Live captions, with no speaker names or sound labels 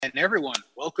And everyone,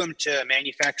 welcome to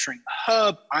Manufacturing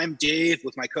Hub. I'm Dave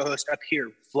with my co-host up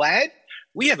here, Vlad.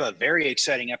 We have a very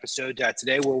exciting episode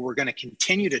today where we're going to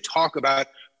continue to talk about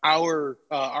our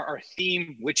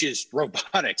theme, which is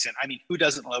robotics. And I mean, who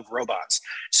doesn't love robots?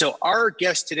 So our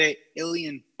guest today,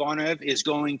 Ilyan Bonev, is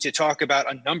going to talk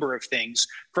about a number of things,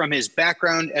 from his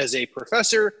background as a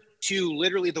professor to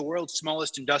literally the world's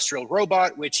smallest industrial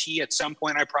robot, which he at some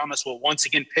point, I promise, will once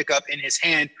again pick up in his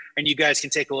hand, and you guys can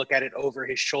take a look at it over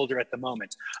his shoulder at the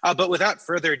moment. But without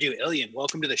further ado, Ilyan,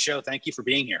 welcome to the show. Thank you for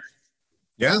being here.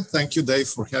 Yeah, thank you, Dave,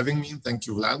 for having me. Thank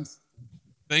you, Vlad.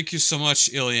 Thank you so much,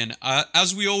 Ilyan.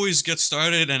 As we always get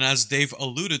started, and as Dave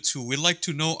alluded to, we'd like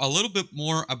to know a little bit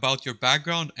more about your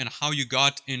background and how you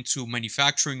got into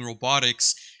manufacturing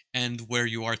robotics and where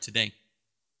you are today.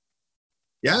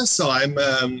 Yeah, so I'm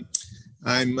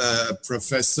a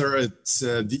professor at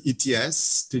the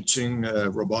ETS, teaching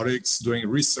robotics, doing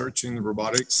research in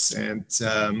robotics, and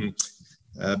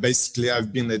basically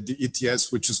I've been at the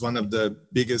ETS, which is one of the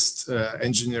biggest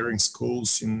engineering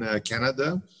schools in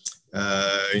Canada,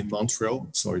 in Montreal.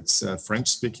 So it's a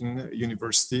French-speaking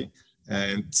university,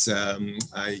 and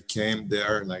I came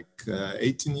there like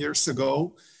 18 years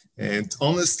ago. And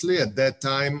honestly, at that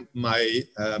time, my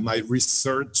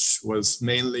research was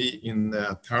mainly in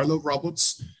parallel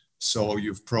robots. So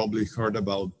you've probably heard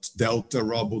about Delta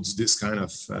robots, this kind of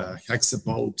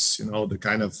hexapods, the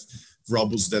kind of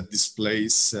robots that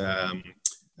displace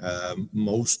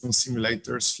motion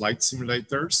simulators, flight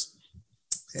simulators.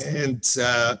 And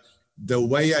the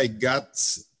way I got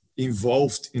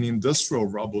involved in industrial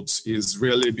robots is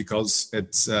really because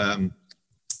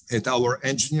at our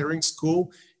engineering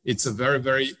school, it's a very,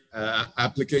 very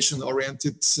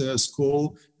application-oriented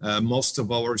school. Most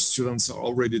of our students are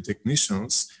already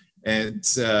technicians. And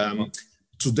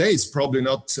today it's probably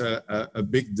not a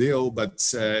big deal, but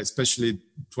especially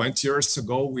 20 years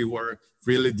ago, we were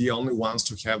really the only ones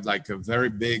to have like a very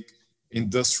big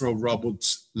industrial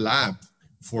robot lab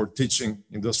for teaching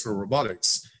industrial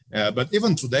robotics. But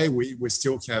even today, we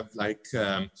still have like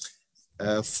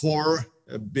 4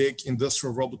 big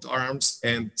industrial robot arms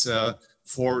and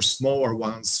 4 smaller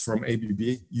ones from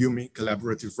ABB, YuMi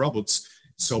Collaborative Robots.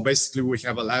 So basically we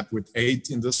have a lab with 8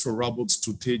 industrial robots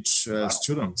to teach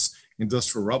students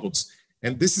industrial robots.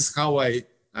 And this is how I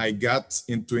got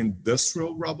into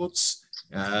industrial robots,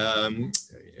 in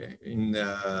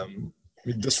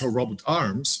industrial robot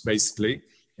arms, basically.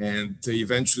 And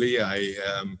eventually I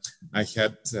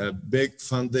had big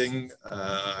funding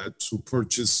to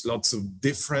purchase lots of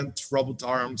different robot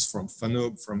arms from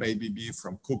Fanuc, from ABB,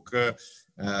 from KUKA,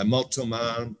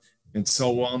 Motoman, and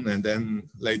so on. And then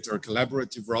later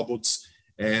collaborative robots.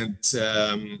 And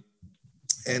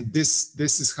this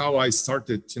is how I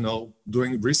started,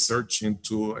 doing research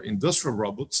into industrial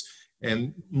robots.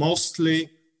 And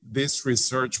mostly this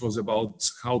research was about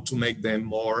how to make them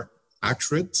more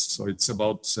accurate. So it's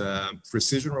about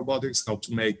precision robotics, how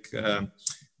to make how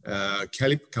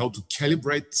to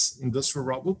calibrate industrial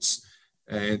robots,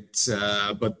 and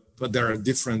but there are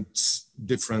different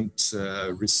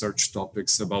research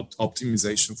topics about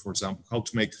optimization, for example, how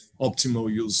to make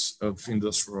optimal use of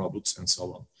industrial robots and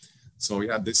so on. So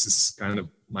yeah, this is kind of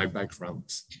my background.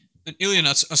 And Ilyan,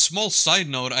 a small side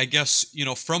note, I guess,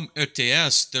 from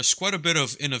ETS, there's quite a bit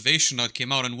of innovation that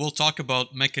came out, and we'll talk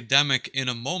about Mechademic in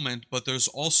a moment, but there's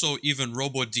also even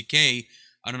RoboDK.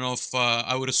 I don't know if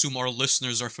I would assume our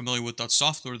listeners are familiar with that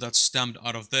software that stemmed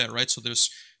out of there, right? So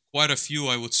there's quite a few,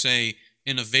 I would say,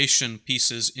 innovation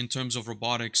pieces in terms of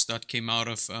robotics that came out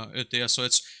of ETS. So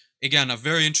it's, again, a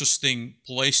very interesting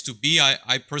place to be.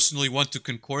 I personally went to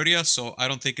Concordia, so I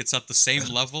don't think it's at the same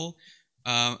level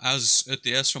as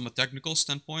ETS from a technical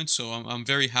standpoint, so I'm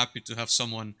very happy to have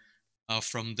someone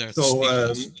from there.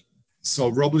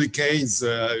 So RoboDK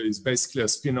is basically a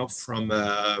spin-off from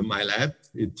my lab.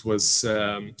 It was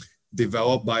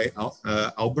developed by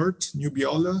Albert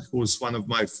Nubiola, who was one of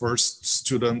my first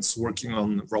students working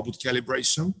on robot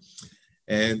calibration.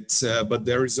 And but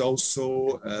there is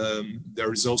also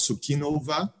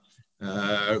Kinova,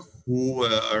 who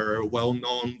are well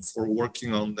known for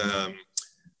working on the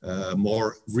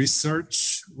more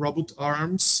research robot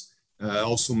arms,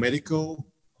 also medical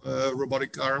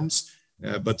robotic arms,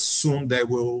 but soon they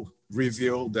will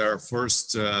reveal their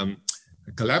first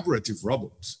collaborative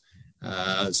robot.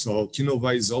 So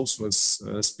Kinova is also a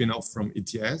spin-off from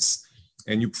ETS,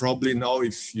 and you probably know,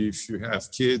 if you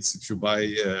have kids, if you buy,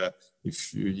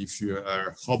 if you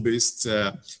are hobbyist,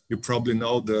 you probably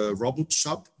know the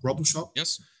RoboShop.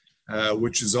 Yes.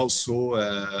 Which is also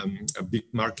a big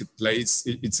marketplace.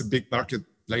 It's a big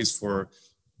marketplace for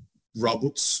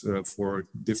robots, for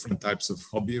different types of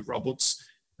hobby robots.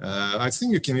 I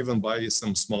think you can even buy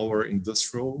some smaller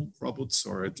industrial robots,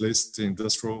 or at least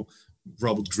industrial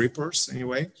robot grippers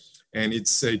anyway. And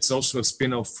it's also a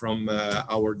spin-off from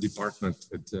our department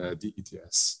at the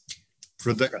ETS,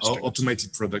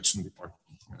 automated production department.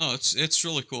 Oh, it's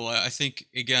really cool. I think,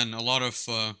 again, a lot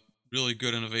of really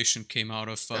good innovation came out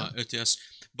of ETS.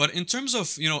 But in terms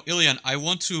of, Ilian, I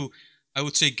would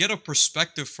say, get a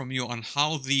perspective from you on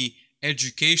how the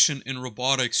education in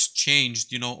robotics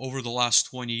changed, over the last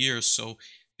 20 years. So,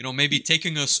 maybe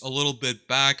taking us a little bit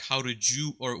back,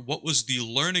 what was the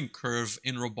learning curve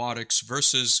in robotics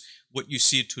versus what you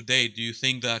see today? Do you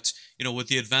think that, with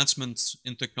the advancements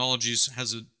in technologies,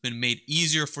 has it been made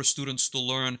easier for students to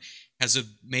learn? Has it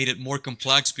made it more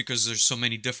complex because there's so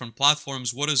many different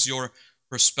platforms? What is your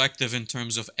perspective in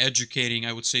terms of educating,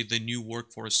 I would say, the new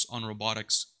workforce on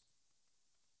robotics?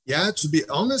 Yeah, to be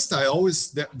honest,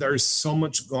 there is so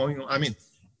much going on. I mean,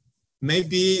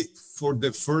 maybe for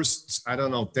the first,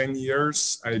 10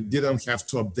 years, I didn't have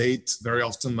to update very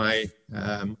often my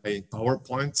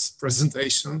PowerPoint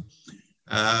presentation.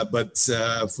 But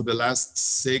for the last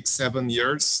 6-7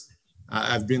 years,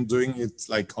 I've been doing it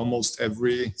like almost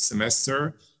every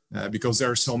semester because there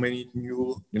are so many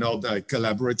new, the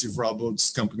collaborative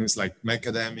robots, companies like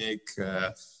Mechademic,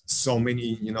 so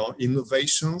many,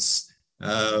 innovations.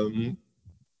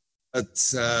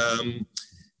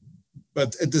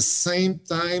 But at the same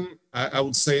time, I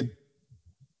would say,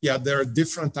 yeah, there are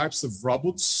different types of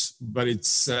robots, but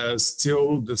it's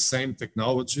still the same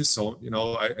technology. So,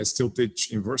 I still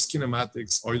teach inverse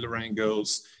kinematics, Euler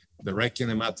angles, direct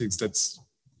kinematics, that's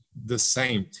the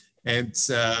same. And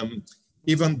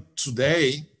even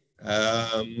today,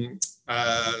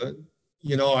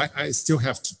 I still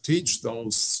have to teach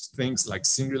those things like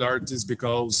singularities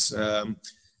because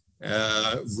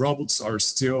robots are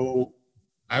still,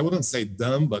 I wouldn't say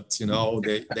dumb, but,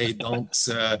 they don't,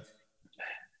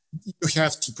 you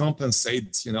have to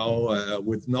compensate,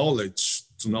 with knowledge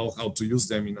to know how to use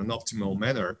them in an optimal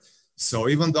manner. So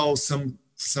even though some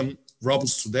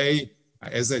robots today,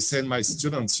 as I said, my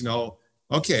students,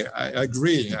 okay, I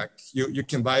agree. You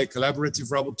can buy a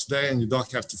collaborative robot today and you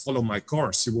don't have to follow my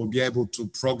course. You will be able to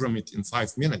program it in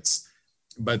 5 minutes,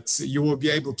 but you will be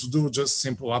able to do just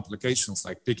simple applications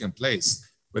like pick and place.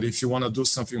 But if you want to do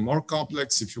something more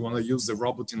complex, if you want to use the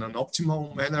robot in an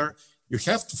optimal manner, you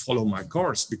have to follow my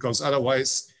course, because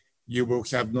otherwise you will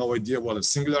have no idea what a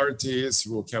singularity is.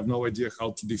 You will have no idea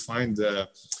how to define the,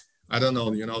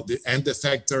 the end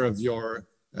effector of your,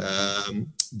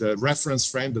 the reference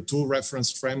frame, the tool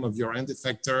reference frame of your end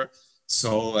effector.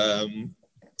 So,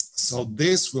 so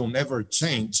this will never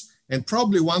change. And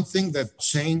probably one thing that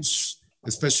changed,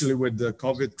 especially with the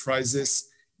COVID crisis,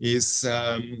 is,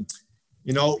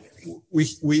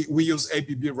 we use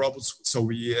ABB robots. So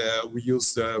we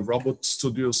use the Robot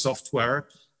Studio software.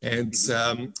 And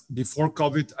before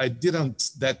COVID, I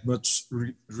didn't that much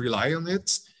rely on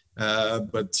it.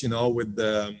 But,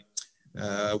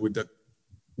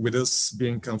 with us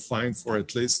being confined for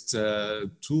at least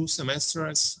 2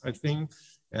 semesters, I think,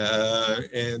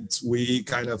 and we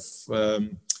kind of,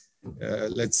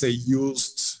 let's say,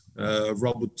 used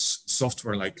robot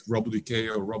software like RobotDK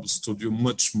or Robot Studio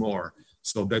much more.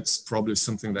 So that's probably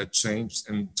something that changed.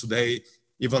 And today,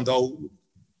 even though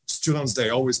students,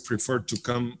 they always prefer to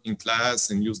come in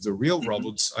class and use the real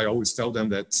robots, I always tell them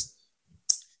that,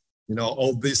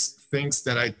 all these things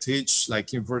that I teach,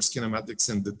 like inverse kinematics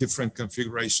and the different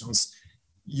configurations,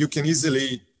 you can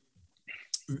easily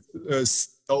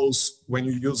those when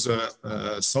you use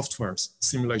software,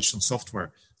 simulation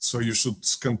software. So you should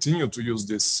continue to use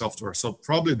this software. So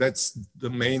probably that's the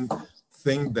main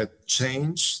thing that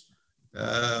changed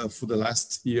for the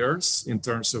last years in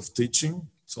terms of teaching.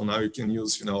 So now you can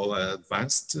use,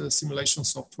 advanced simulation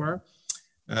software.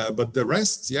 But the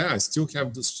rest, yeah, I still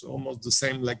have this almost the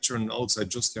same lecture notes. I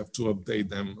just have to update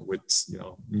them with,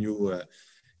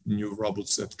 new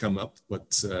robots that come up. But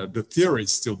the theory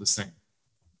is still the same.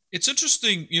 It's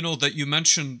interesting, that you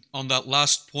mentioned on that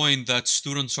last point that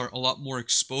students are a lot more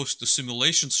exposed to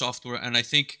simulation software. And I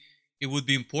think it would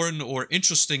be important or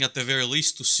interesting at the very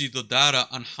least to see the data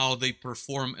on how they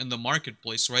perform in the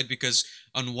marketplace, right? Because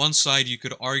on one side, you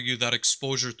could argue that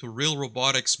exposure to real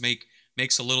robotics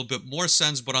makes a little bit more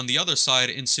sense. But on the other side,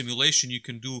 in simulation, you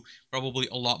can do probably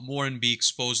a lot more and be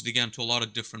exposed again to a lot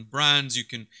of different brands. You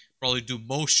can probably do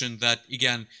motion that,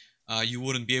 again, you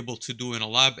wouldn't be able to do in a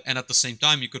lab. And at the same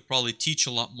time, you could probably teach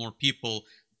a lot more people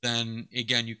than,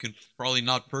 again, you can probably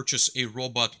not purchase a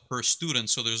robot per student.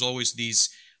 So there's always these,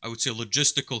 I would say,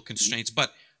 logistical constraints.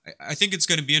 But I think it's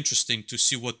going to be interesting to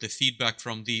see what the feedback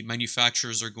from the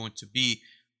manufacturers are going to be.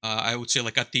 I would say,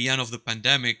 like, at the end of the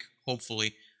pandemic,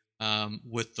 hopefully,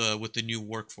 with the new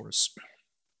workforce.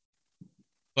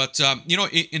 But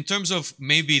in terms of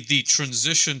maybe the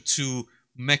transition to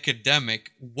Mechademic,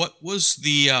 what was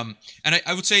the and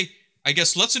I would say, I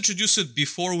guess let's introduce it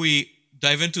before we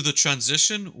dive into the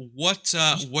transition. What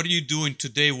are you doing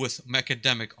today with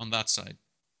Mechademic on that side?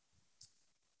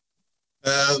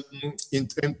 In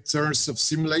terms of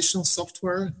simulation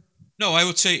software? No, I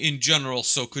would say in general.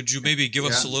 So could you maybe give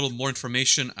us a little more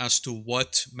information as to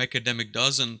what Mechademic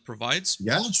does and provides?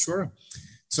 Yeah, sure.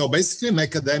 So basically,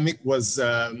 Mechademic was,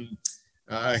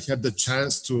 I had the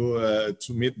chance to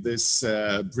meet this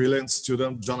brilliant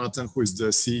student, Jonathan, who is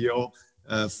the CEO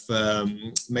of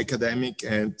Mechademic.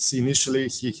 And initially,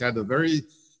 he had a very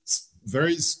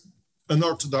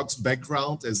unorthodox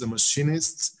background as a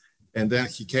machinist. And then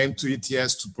he came to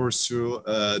ETS to pursue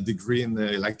a degree in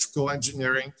electrical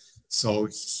engineering. So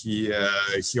he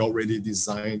already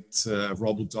designed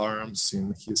robot arms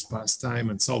in his pastime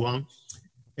and so on.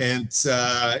 And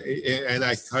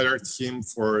I hired him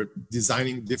for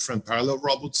designing different parallel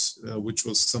robots, which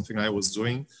was something I was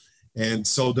doing. And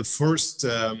so the first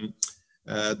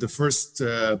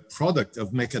product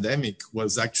of Mechademic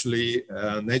was actually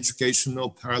an educational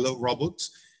parallel robot,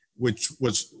 which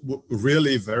was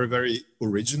really very, very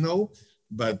original.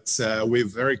 But we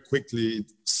very quickly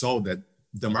saw that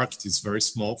the market is very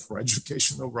small for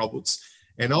educational robots.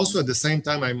 And also at the same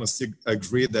time, I must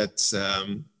agree that,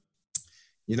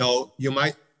 you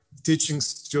might, teaching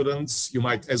students, you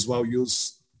might as well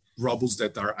use robots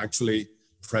that are actually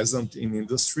present in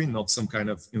industry, not some kind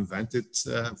of invented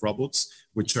robots,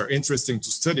 which are interesting to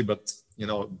study, but,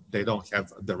 they don't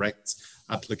have a direct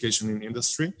application in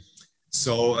industry.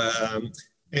 So,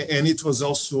 and it was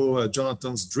also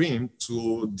Jonathan's dream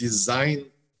to design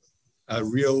a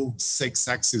real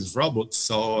 6-axis robot.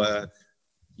 So,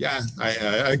 I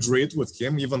agreed with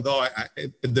him, even though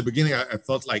at the beginning I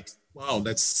thought like, wow,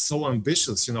 that's so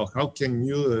ambitious. How can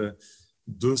you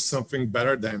do something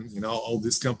better than, all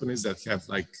these companies that have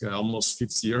like almost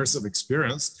 50 years of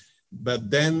experience?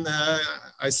 But then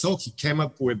I saw he came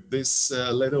up with this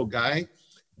little guy.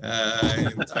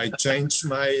 And I changed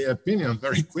my opinion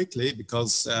very quickly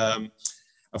because,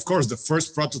 of course, the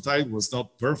first prototype was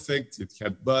not perfect. It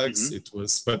had bugs. Mm-hmm.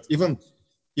 But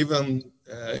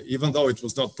even though it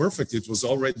was not perfect, it was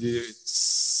already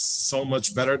so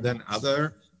much better than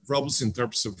other robots in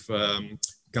terms of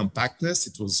compactness.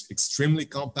 It was extremely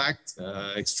compact,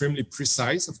 extremely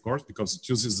precise, of course, because it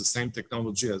uses the same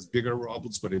technology as bigger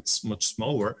robots, but it's much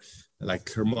smaller,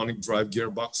 like harmonic drive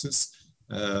gearboxes.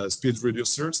 Speed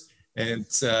reducers, and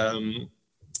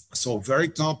so very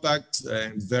compact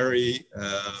and very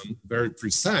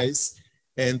precise.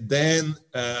 And then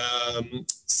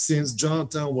since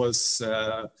Jonathan was,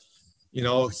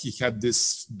 he had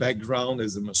this background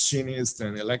as a machinist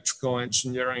and electrical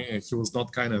engineering, and he was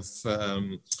not kind of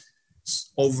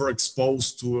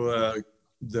overexposed to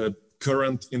the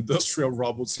current industrial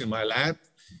robots in my lab,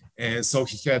 and so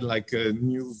he had like a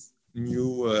new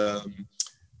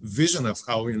vision of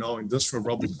how industrial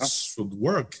robots should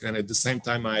work. And at the same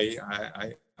time,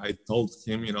 I told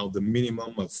him the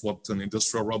minimum of what an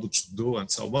industrial robot should do and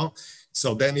so on.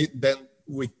 So then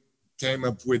we came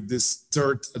up with this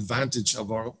third advantage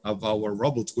of our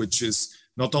robot, which is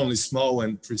not only small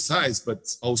and precise,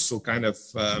 but also kind of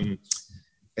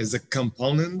as a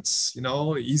component,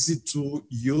 easy to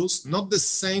use. Not the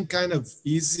same kind of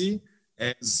easy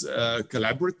as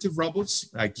collaborative robots.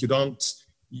 Like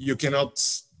you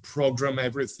cannot program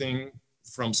everything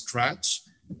from scratch,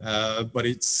 but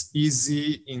it's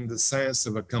easy in the sense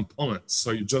of a component.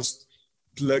 So you just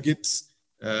plug it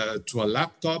to a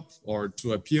laptop or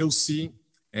to a PLC,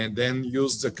 and then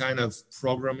use the kind of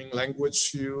programming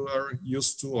language you are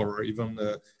used to, or even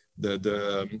the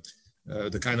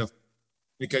kind of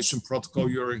communication protocol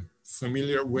you're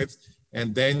familiar with,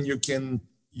 and then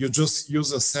you just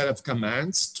use a set of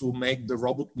commands to make the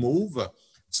robot move.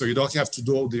 So you don't have to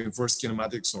do all the inverse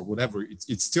kinematics or whatever.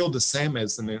 It's still the same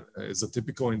as a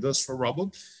typical industrial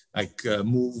robot, like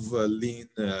move, lean,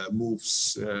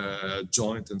 moves,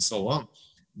 joint, and so on.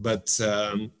 But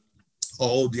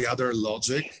all the other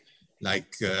logic,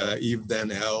 like if,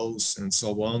 then, else, and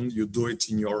so on, you do it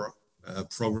in your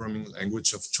programming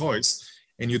language of choice.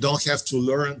 And you don't have to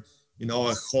learn,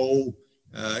 a whole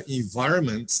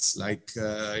environment, like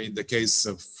in the case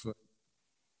of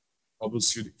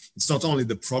it's not only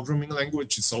the programming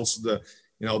language, it's also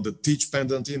the teach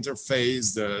pendant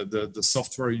interface, the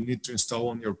software you need to install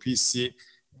on your PC.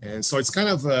 And so it's kind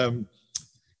of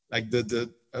like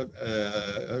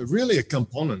really a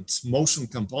component, motion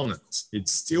component.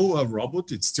 It's still a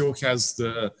robot. It still has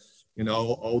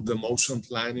all the motion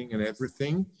planning and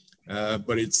everything,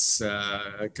 but it's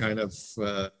kind of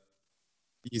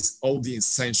is all the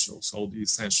essentials,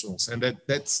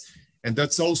 and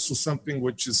that's also something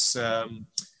which is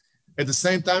at the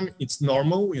same time it's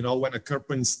normal. You know, when a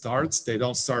company starts, they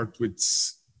don't start with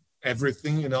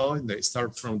everything. You know, they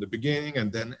start from the beginning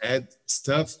and then add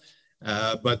stuff,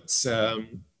 but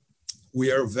we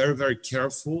are very, very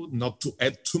careful not to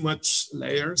add too much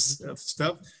layers of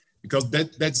stuff, because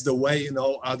that's the way, you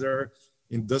know, other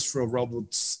industrial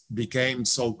robots became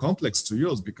so complex to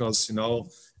use, because, you know,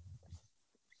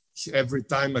 every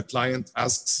time a client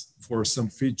asks for some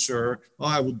feature, oh,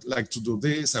 I would like to do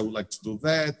this, I would like to do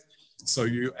that. So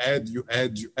you add,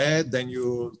 then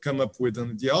you come up with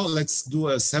an idea, oh, let's do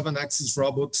a 7-axis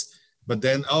robot. But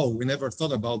then, oh, we never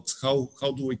thought about how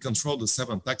do we control the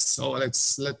 7-axis? Oh,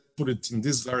 let's put it in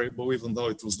this variable, even though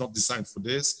it was not designed for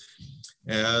this.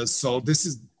 So this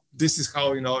is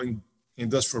how, you know,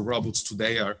 industrial robots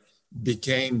today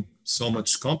became so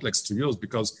much complex to use.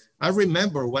 Because I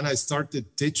remember when I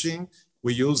started teaching,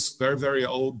 we used very, very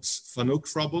old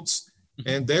Fanuc robots,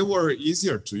 and they were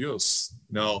easier to use.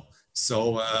 You know,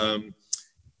 so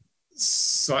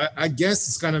I guess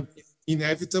it's kind of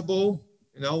inevitable,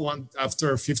 you know,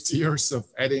 after 50 years of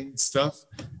adding stuff,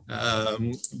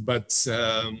 but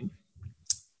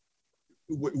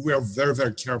we are very,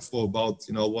 very careful about,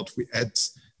 you know, what we add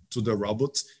to the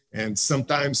robot. And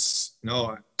sometimes, you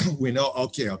know, we know,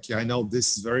 okay, I know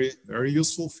this is very, very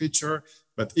useful feature,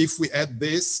 but if we add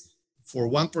this for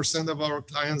 1% of our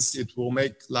clients, it will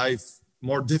make life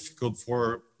more difficult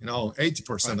for, you know,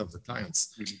 80% of the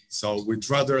clients. Mm-hmm. So we'd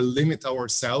rather limit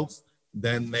ourselves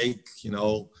than make, you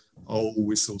know, all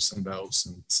whistles and bells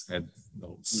and add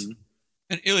those. Mm-hmm.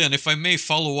 And Ilian, if I may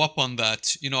follow up on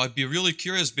that, you know, I'd be really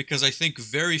curious, because I think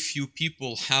very few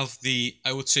people have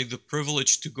I would say, the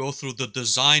privilege to go through the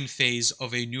design phase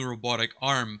of a new robotic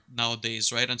arm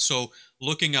nowadays, right? And so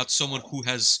looking at someone who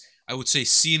has, I would say,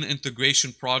 seen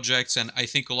integration projects, and I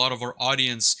think a lot of our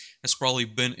audience has probably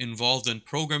been involved in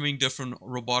programming different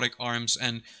robotic arms,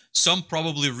 and some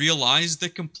probably realize the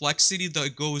complexity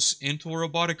that goes into a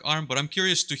robotic arm. But I'm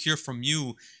curious to hear from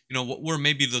you, you know, what were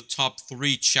maybe the top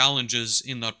 3 challenges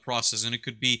in that process? And it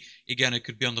could be, again, it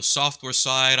could be on the software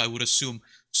side. I would assume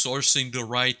sourcing the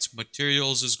right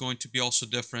materials is going to be also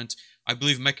different. I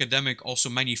believe Mecademic also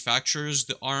manufactures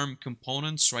the ARM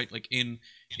components, right, like in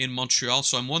Montreal.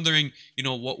 So I'm wondering, you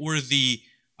know, what were the,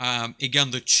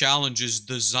 again, the challenges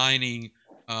designing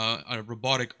a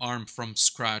robotic arm from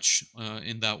scratch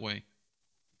in that way?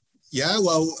 Yeah,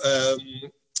 well,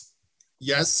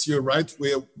 yes, you're right.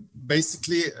 We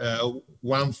basically,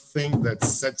 one thing that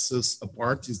sets us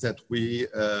apart is that we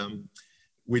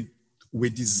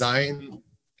design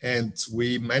and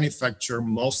we manufacture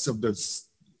most of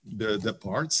the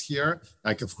parts here.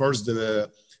 Like, of course, the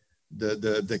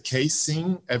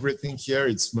casing, everything here,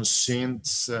 it's machined.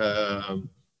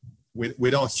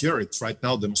 We don't hear it right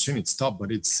now. The machine is stopped,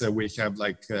 but it's we have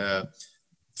like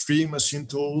 3 machine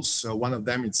tools. One of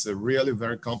them, it's a really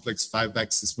very complex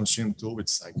 5-axis machine tool.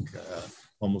 It's like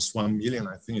almost 1 million,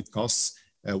 I think it costs,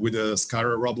 with a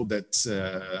SCARA robot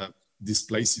that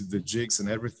displaces the jigs and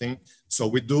everything. So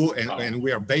we do, and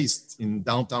we are based in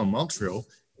downtown Montreal,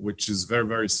 which is very,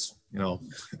 very, you know,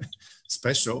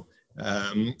 special.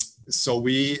 So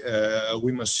we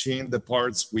machine the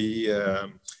parts. We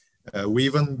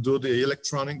even do the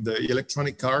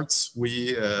electronic cards.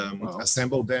 We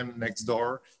assemble them next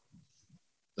door,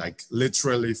 like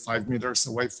literally 5 meters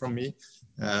away from me.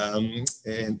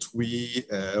 And we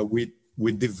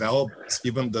develop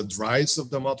even the drives of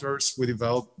the motors.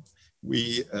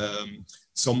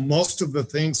 So most of the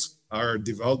things are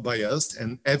developed by us,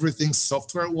 and everything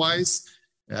software-wise.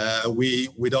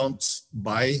 We don't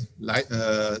buy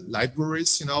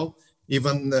libraries, you know,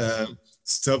 even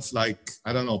stuff like,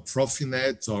 I don't know,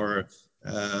 Profinet or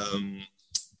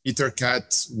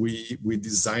EtherCAT, we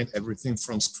design everything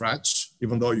from scratch,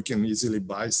 even though you can easily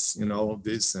buy, you know,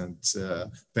 this and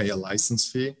pay a license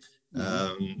fee.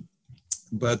 Mm-hmm.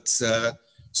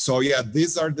 So yeah,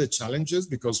 these are the challenges,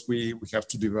 because we have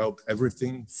to develop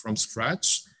everything from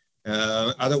scratch.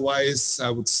 Otherwise, I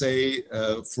would say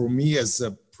for me as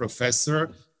a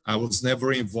professor, I was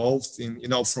never involved in, you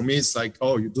know, for me, it's like,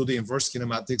 oh, you do the inverse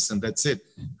kinematics and that's it.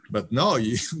 But no,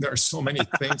 there are so many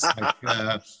things like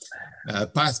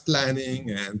path planning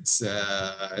and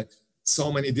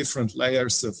so many different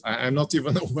layers of, I'm not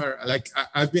even aware, like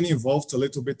I've been involved a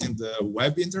little bit in the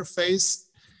web interface,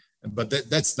 but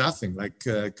that's nothing like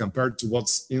compared to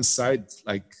what's inside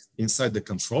the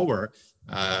controller.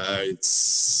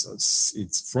 It's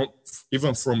from,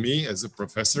 even for me as a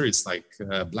professor, it's like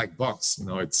a black box, you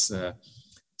know. It's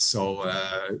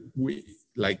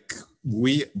like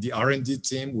the R&D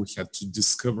team, we had to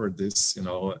discover this.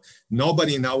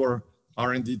 Nobody in our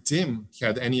R&D team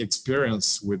had any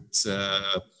experience with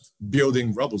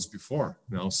building robots before.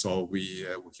 So we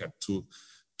had to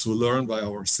learn by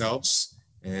ourselves,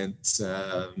 and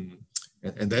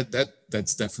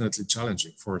that's definitely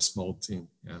challenging for a small team.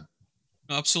 Yeah.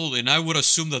 Absolutely. And I would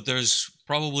assume that there's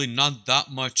probably not that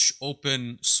much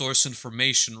open source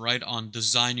information, right, on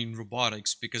designing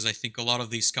robotics, because I think a lot of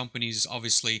these companies,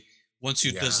 obviously, once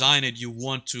you design it, you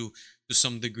want to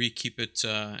some degree, keep it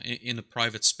in a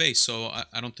private space. So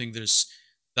I don't think there's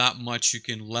that much you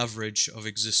can leverage of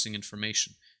existing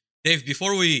information. Dave,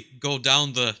 before we go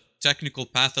down the technical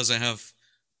path, as I have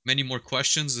many more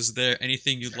questions, is there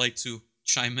anything you'd like to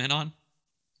chime in on?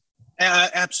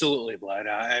 Absolutely, Vlad.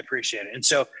 I appreciate it. And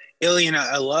so, Ilian,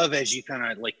 I love as you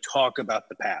kind of like talk about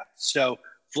the path. So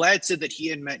Vlad said that he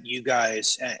had met you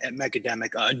guys at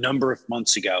Mechademic a number of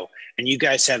months ago, and you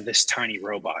guys have this tiny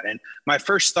robot. And my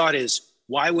first thought is,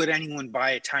 why would anyone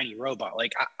buy a tiny robot?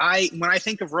 Like when I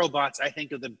think of robots, I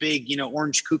think of the big,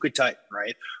 orange Kuka Titan,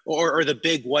 right? Or the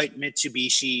big white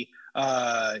Mitsubishi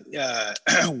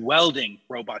welding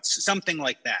robots, something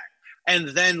like that. And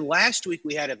then last week,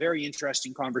 we had a very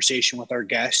interesting conversation with our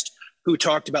guest who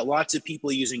talked about lots of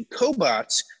people using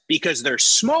cobots because they're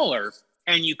smaller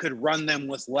and you could run them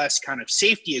with less kind of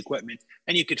safety equipment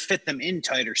and you could fit them in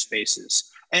tighter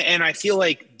spaces. And I feel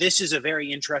like this is a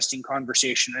very interesting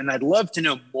conversation. And I'd love to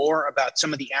know more about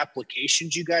some of the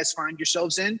applications you guys find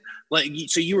yourselves in.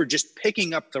 So you were just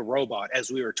picking up the robot as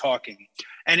we were talking.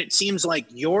 And it seems like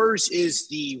yours is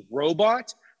the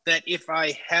robot that if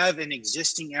I have an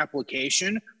existing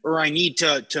application or I need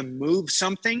to move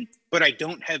something, but I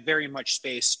don't have very much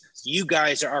space, you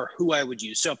guys are who I would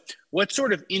use. So what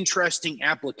sort of interesting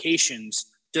applications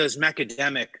does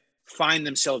Mechademic find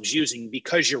themselves using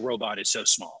because your robot is so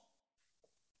small?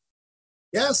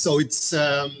 Yeah, so it's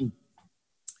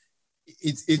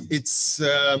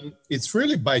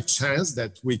really by chance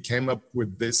that we came up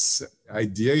with this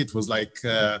idea. It was like,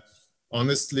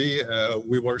 honestly,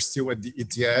 we were still at the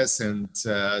ETS and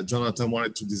Jonathan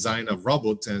wanted to design a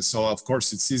robot. And so, of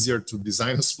course, it's easier to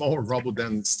design a small robot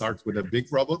than start with a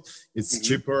big robot. It's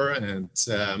cheaper and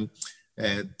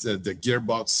the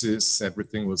gearboxes,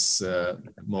 everything was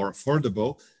more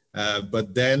affordable.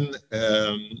 But then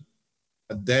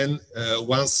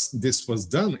once this was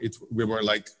done, we were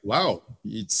like, wow,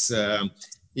 it's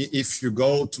if you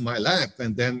go to my lab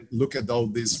and then look at all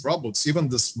these robots, even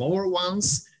the smaller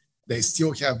ones, they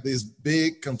still have these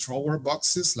big controller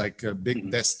boxes, like a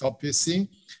big desktop PC,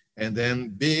 and then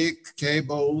big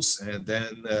cables, and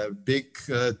then big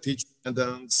teach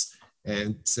pendants,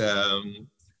 and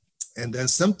then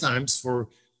sometimes for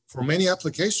many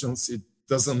applications it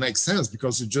doesn't make sense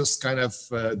because it just kind of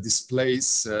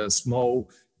displays small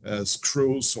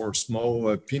screws or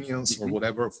small pinions or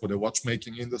whatever for the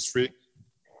watchmaking industry,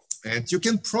 and you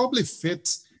can probably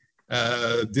fit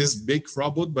this big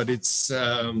robot, but it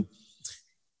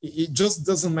just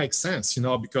doesn't make sense,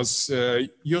 because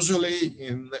usually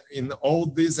in all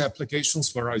these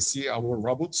applications where I see our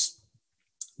robots,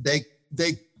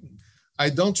 I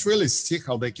don't really see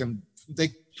how they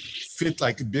fit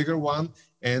like a bigger one,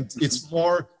 and it's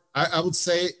more. I would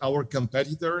say our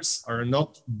competitors are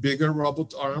not bigger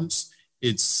robot arms.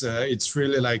 It's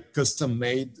really like custom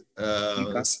made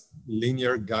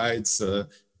linear guides.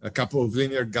 A couple of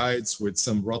linear guides with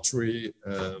some rotary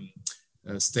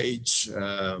stage.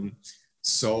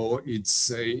 So it's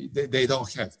they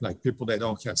don't have they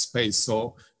don't have space.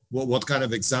 So what kind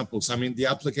of examples? I mean, the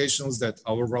applications that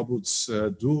our robots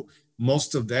do,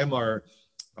 most of them are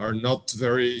not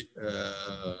very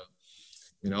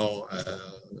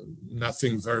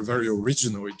nothing very, very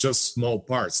original. It's just small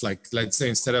parts. Like, let's say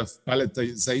instead of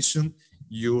palletization,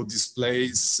 you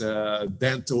displace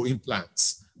dental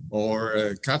implants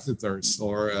or catheters,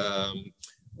 or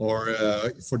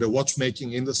for the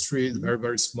watchmaking industry, very,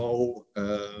 very small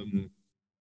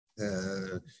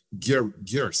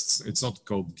gears. It's not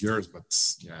called gears, but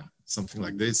yeah, something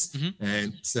like this.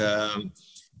 And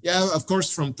yeah, of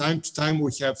course, from time to time,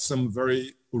 we have some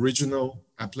very original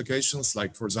applications.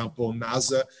 Like, for example,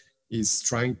 NASA is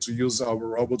trying to use our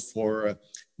robot for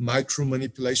micro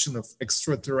manipulation of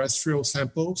extraterrestrial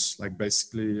samples, like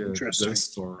basically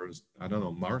dust or, I don't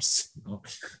know, Mars,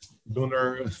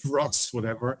 lunar rocks,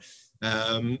 whatever.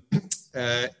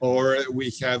 Or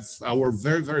we have our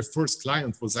very, very first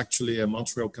client was actually a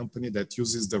Montreal company that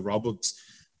uses the robot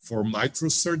for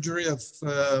microsurgery of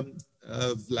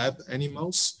lab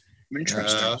animals.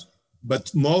 Interesting.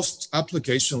 But most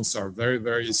applications are very,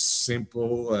 very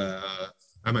simple.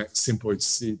 I mean, simple.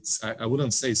 I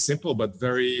wouldn't say simple, but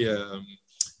very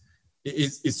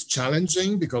it's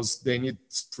challenging because they need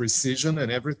precision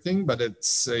and everything, but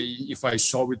it's if I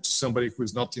show it to somebody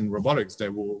who's not in robotics, they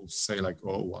will say like,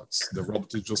 oh, what's the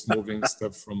robot is just moving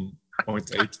stuff from point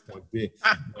A to point B.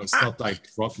 It's not like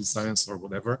rocket science or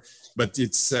whatever, but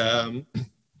it's in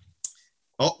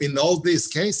all these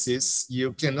cases,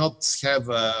 you cannot have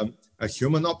a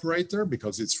human operator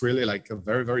because it's really like a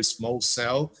very, very small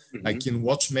cell, like in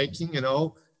watchmaking,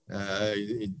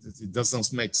 it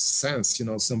doesn't make sense,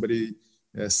 somebody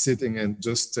sitting and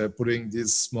just putting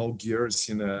these small gears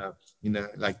in a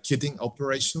like kitting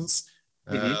operations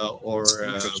or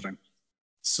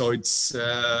so it's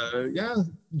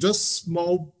just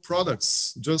small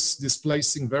products, just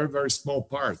displacing very, very small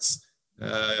parts.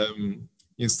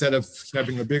 Instead of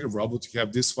having a bigger robot, you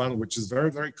have this one, which is very,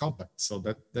 very compact. So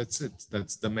that's it.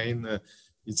 That's the main.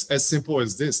 It's as simple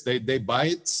as this. They buy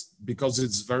it because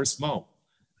it's very small.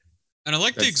 And I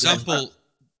like the example,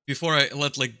 before I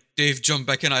let Dave jump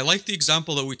back in, I like the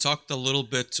example that we talked a little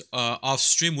bit off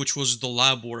stream, which was the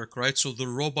lab work, right? So the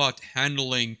robot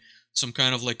handling some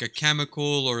kind of like a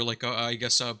chemical or like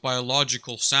a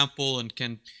biological sample and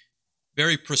can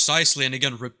very precisely and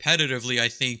again repetitively, I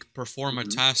think, perform a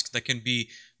task that can be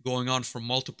going on for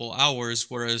multiple hours,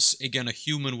 whereas again a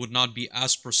human would not be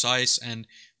as precise and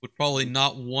would probably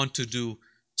not want to do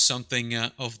something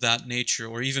of that nature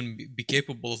or even be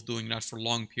capable of doing that for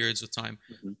long periods of time.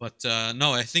 But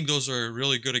no, I think those are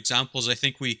really good examples. I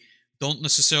think we don't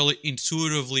necessarily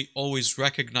intuitively always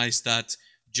recognize that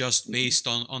just based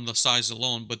on the size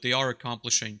alone, but they are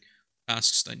accomplishing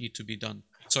tasks that need to be done.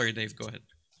 Sorry, Dave, go ahead.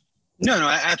 No,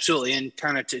 absolutely. And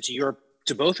kind of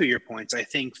to both of your points, I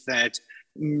think that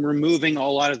removing a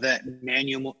lot of that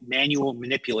manual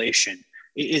manipulation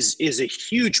is a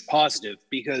huge positive,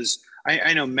 because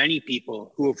I know many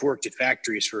people who have worked at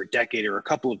factories for a decade or a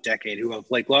couple of decades who have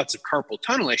like lots of carpal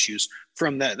tunnel issues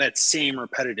from that same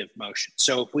repetitive motion.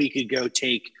 So if we could go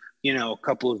take, a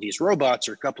couple of these robots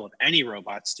or a couple of any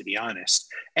robots, to be honest,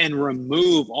 and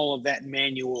remove all of that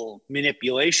manual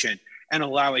manipulation and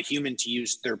allow a human to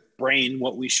use their brain,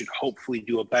 what we should hopefully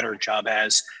do a better job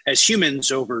as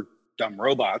humans over dumb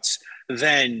robots,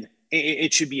 then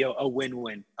it should be a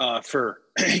win-win for,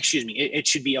 it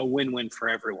should be a win-win for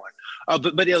everyone.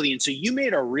 But Ilian, so you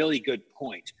made a really good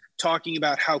point talking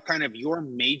about how kind of your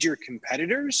major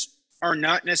competitors are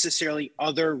not necessarily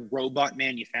other robot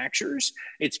manufacturers.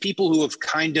 It's people who have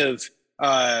kind of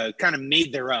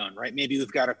made their own, right? Maybe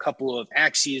we've got a couple of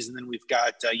Axies and then we've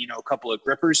got, a couple of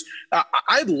grippers.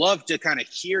 I'd love to kind of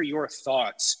hear your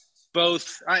thoughts,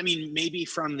 both, maybe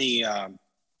from the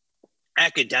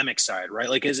academic side, right?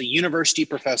 Like as a university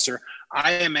professor,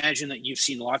 I imagine that you've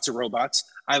seen lots of robots.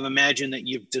 I've imagined that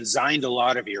you've designed a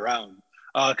lot of your own.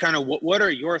 What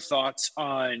are your thoughts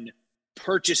on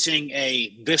purchasing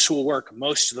this will work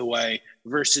most of the way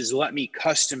versus let me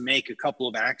custom make a couple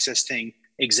of access things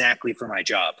exactly for my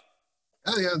job?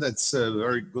 Oh yeah, that's a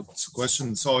very good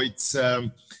question. So it's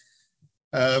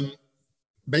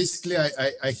basically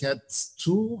I had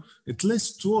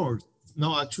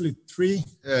three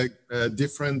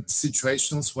different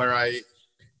situations where I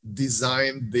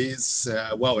designed this.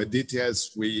 At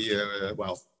DTS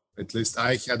at least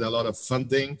I had a lot of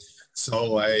funding,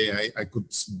 so I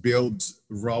could build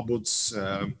robots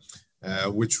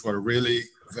which were really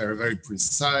very, very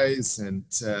precise and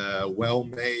well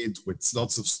made with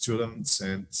lots of students.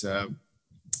 And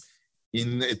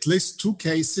in at least two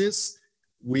cases,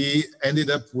 we ended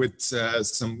up with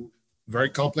some very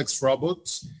complex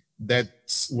robots that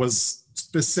was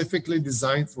specifically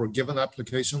designed for a given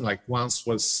application. Like once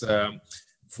was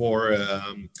for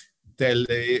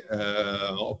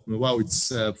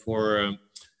for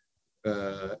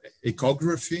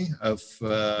echography of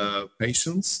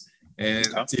patients. And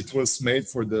it was made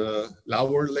for the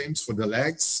lower limbs, for the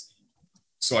legs.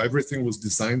 So everything was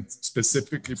designed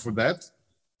specifically for that.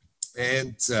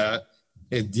 And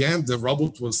at the end, the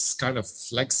robot was kind of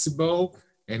flexible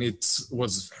and it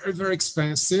was very, very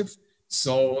expensive.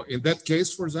 So in that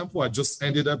case, for example, I just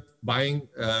ended up buying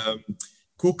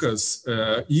KUKA's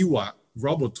EWA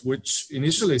robot, which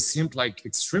initially seemed like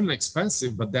extremely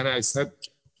expensive, but then I said,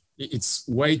 it's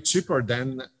way cheaper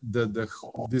than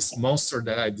this monster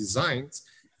that I designed.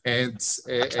 And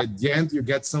at the end, you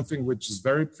get something which is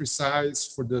very precise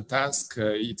for the task.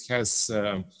 It has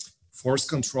force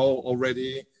control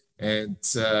already, and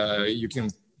you can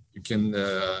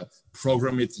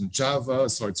program it in Java,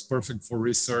 so it's perfect for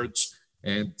research.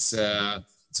 And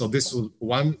so this was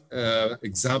one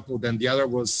example. Then the other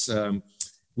was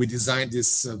we designed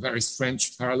this very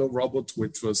strange parallel robot,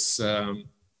 which was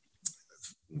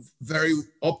very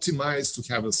optimized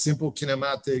to have a simple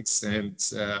kinematics and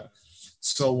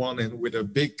so on, and with a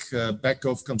big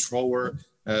back-off controller.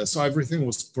 So everything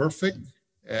was perfect.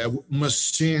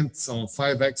 Machines on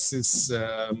 5-axis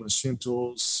machine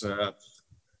tools,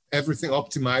 everything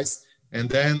optimized. And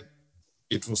then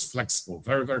it was flexible,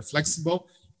 very, very flexible.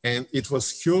 And it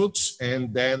was huge.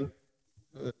 And then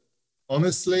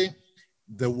honestly,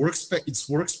 its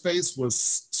workspace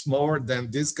was smaller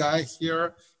than this guy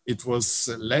here. It was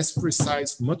less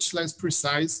precise, much less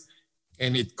precise.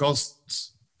 And it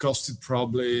costed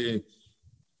probably,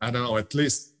 I don't know, at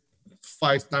least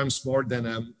 5 times more than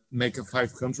a Maker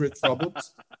 500 robot.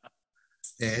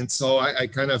 And so I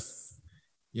kind of,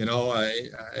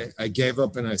 I gave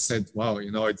up and I said, wow,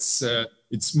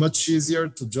 it's much easier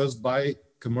to just buy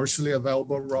commercially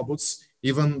available robots,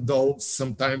 even though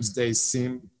sometimes they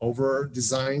seem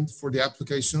over-designed for the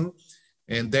application,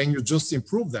 and then you just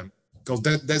improve them. Because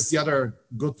that's the other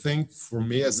good thing for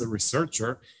me as a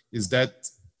researcher, is that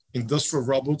industrial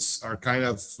robots are kind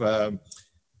of,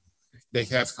 they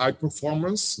have high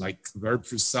performance, like very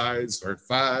precise, very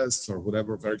fast, or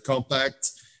whatever, very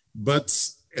compact. But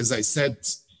as I said,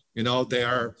 they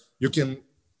are, you can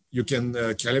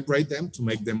calibrate them to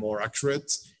make them more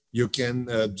accurate. You can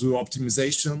do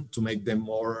optimization to make them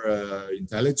more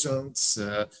intelligent.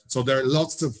 So there are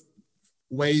lots of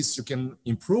ways you can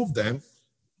improve them.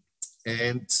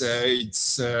 And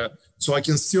so I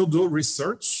can still do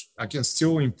research, I can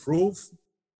still improve,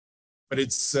 but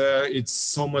it's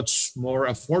so much more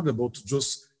affordable to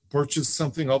just purchase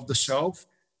something off the shelf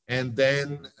and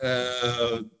then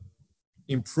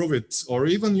improve it, or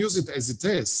even use it as it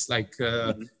is. Like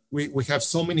we have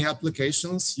so many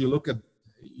applications. You look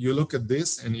at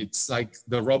this, and it's like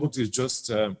the robot is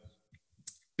just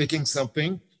picking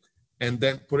something and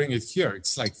then putting it here.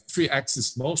 It's like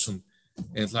 3-axis motion.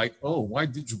 And it's like, oh, why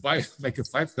did you buy like a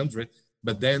 500?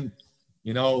 But then,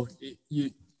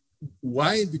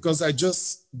 why? Because I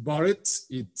just bought it.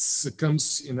 It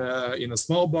comes in a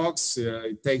small box.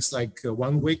 It takes like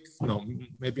 1 week, no,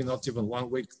 maybe not even 1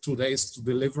 week, 2 days to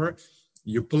deliver.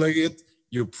 You plug it,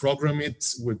 you program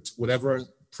it with whatever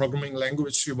programming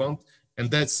language you want,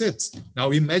 and that's it. Now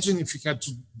imagine if you had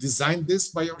to design this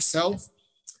by yourself.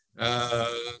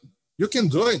 You can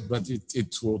do it, but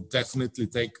it will definitely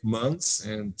take months.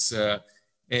 And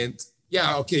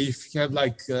yeah, okay, if you have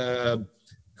like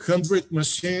 100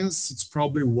 machines, it's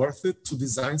probably worth it to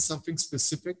design something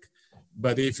specific.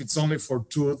 But if it's only for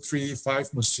 2, 3,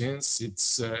 5 machines,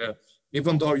 it's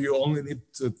even though you only need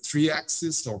 3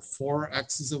 axes or 4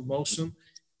 axes of motion,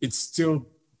 it's still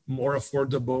more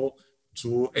affordable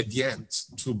to, at the end,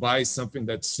 to buy something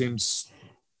that seems,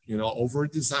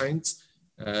 over-designed.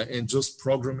 And just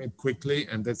program it quickly,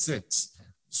 and that's it.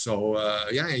 So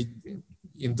yeah,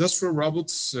 industrial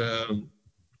robots,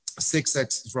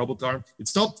 6-axis robot arm.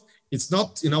 It's not.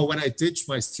 When I teach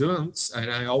my students,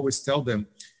 and I always tell them,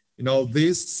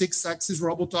 these 6-axis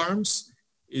robot arms,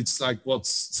 it's like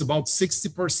it's about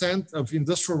 60% of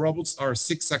industrial robots are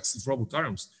 6-axis robot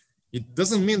arms. It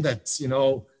doesn't mean that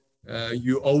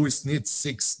you always need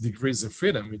 6 degrees of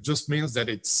freedom. It just means that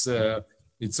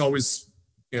it's always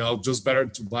just better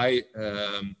to buy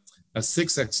a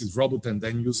 6-axis robot and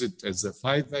then use it as a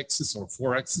 5-axis or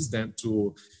 4-axis than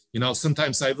to,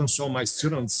 sometimes I even show my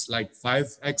students like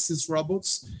 5-axis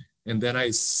robots. And then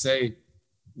I say,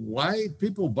 why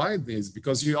people buy these?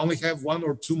 Because you only have 1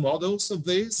 or 2 models of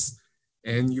these,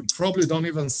 and you probably don't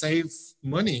even save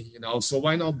money, so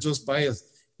why not just buy it?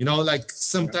 Like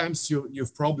sometimes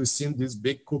you've probably seen these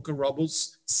big cooker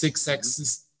robots,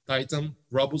 6-axis Titan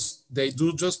robots, they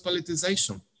do just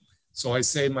palletization. So I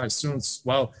say to my students,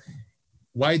 well,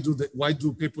 why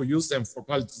do people use them for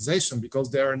palletization? Because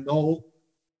there are no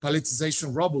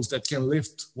palletization robots that can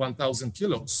lift 1,000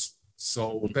 kilos.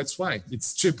 So that's why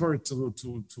it's cheaper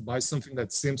to buy something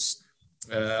that seems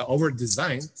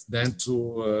over-designed than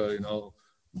to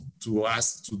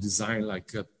ask to design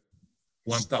like a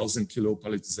 1,000 kilo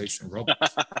palletization robot.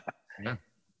 Yeah.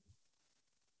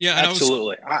 Yeah,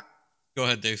 absolutely. Go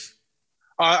ahead, Dave.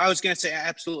 I was going to say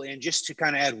absolutely, and just to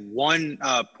kind of add one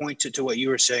point to what you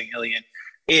were saying, Ilian,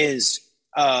 is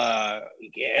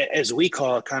as we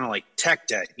call it, kind of like tech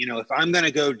debt. If I'm going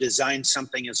to go design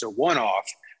something as a one-off,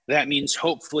 that means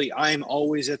hopefully I'm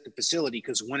always at the facility,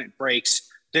 because when it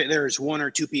breaks, there's 1 or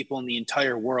 2 people in the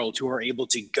entire world who are able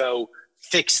to go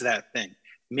fix that thing.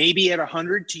 Maybe at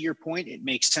 100, to your point, it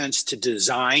makes sense to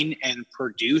design and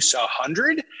produce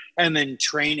 100 and then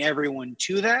train everyone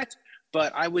to that.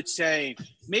 But I would say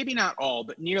maybe not all,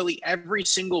 but nearly every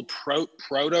single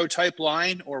prototype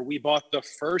line, or we bought the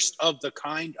first of the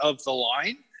kind of the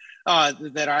line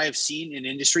that I have seen in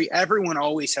industry, everyone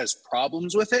always has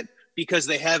problems with it. because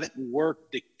they haven't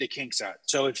worked the kinks out.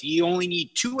 So if you only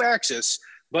need 2-axis,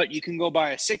 but you can go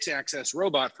buy a 6-axis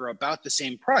robot for about the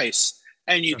same price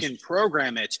and you can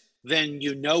program it, then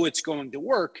you know it's going to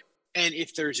work. And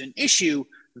if there's an issue,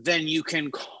 then you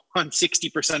can call on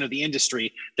 60% of the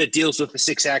industry that deals with the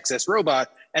 6-axis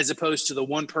robot, as opposed to the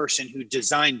one person who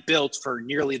built for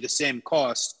nearly the same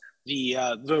cost the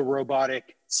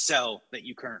robotic cell that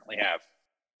you currently have.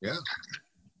 Yeah.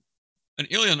 And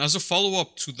Ilian, as a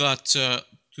follow-up to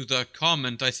that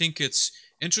comment, I think it's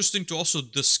interesting to also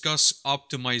discuss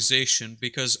optimization,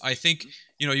 because I think,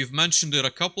 you've mentioned it a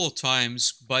couple of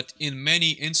times, but in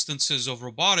many instances of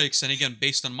robotics, and again,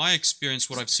 based on my experience,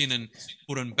 what I've seen in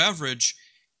food and beverage,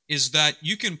 is that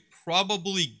you can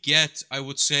probably get, I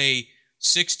would say,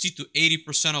 60 to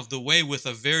 80% of the way with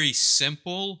a very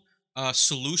simple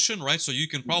solution, right? So you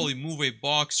can probably move a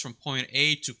box from point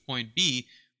A to point B,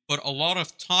 but a lot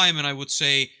of time, and I would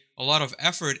say a lot of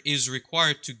effort, is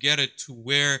required to get it to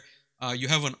where you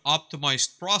have an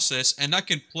optimized process, and that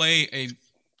can play a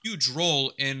huge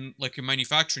role in like a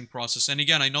manufacturing process. And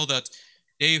again, I know that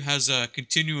Dave has a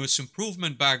continuous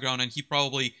improvement background, and he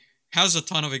probably has a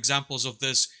ton of examples of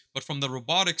this. But from the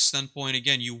robotics standpoint,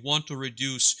 again, you want to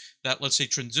reduce that, let's say,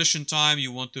 transition time.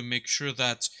 You want to make sure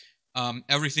that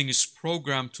everything is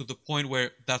programmed to the point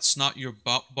where that's not your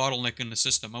bottleneck in the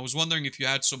system. I was wondering if you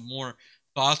had some more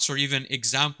thoughts or even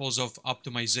examples of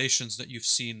optimizations that you've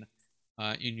seen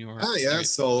in your...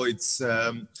 So it's,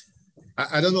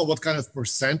 I don't know what kind of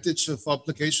percentage of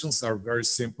applications are very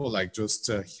simple, like just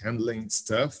handling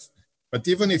stuff. But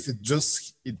even if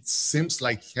it seems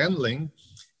like handling,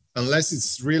 unless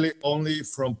it's really only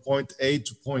from point A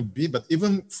to point B, but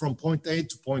even from point A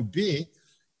to point B,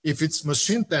 if it's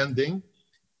machine tending,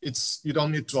 you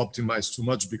don't need to optimize too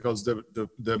much, because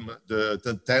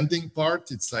the tending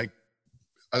part, it's like,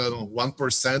 I don't know,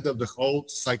 1% of the whole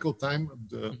cycle time, of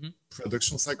the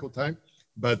production cycle time.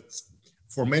 But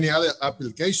for many other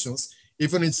applications,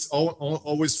 even it's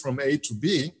always from A to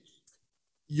B,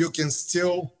 you can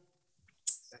still,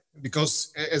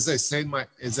 because as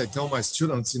I tell my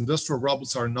students, industrial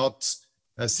robots are not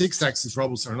 6-axis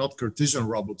robots, are not Cartesian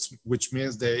robots, which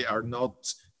means they are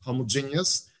not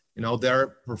homogeneous. Their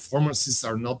performances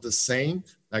are not the same.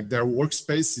 Like their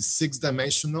workspace is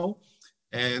 6-dimensional,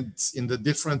 and in the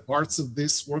different parts of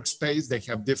this workspace, they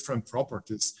have different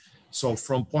properties. So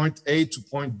from point A to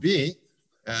point B,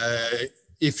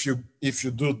 if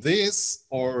you do this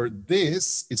or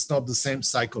this, it's not the same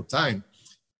cycle time.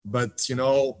 But,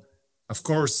 of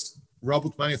course,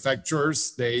 robot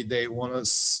manufacturers, we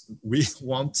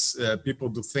want people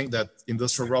to think that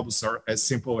industrial robots are as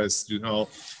simple as,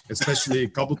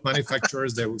 especially robot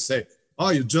manufacturers, they will say, oh,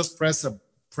 you just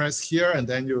press here, and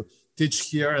then you teach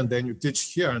here, and then you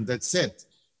teach here, and that's it.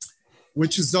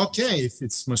 Which is okay if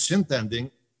it's machine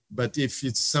tending, but if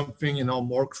it's something,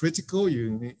 more critical,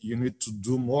 you need to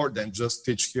do more than just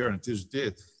teach here and teach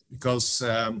there. Because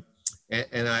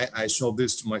and I show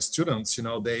this to my students,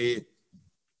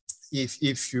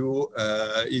 if you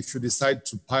decide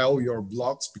to pile your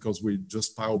blocks, because we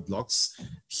just pile blocks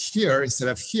here instead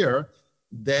of here,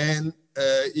 then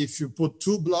if you put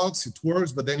 2 blocks, it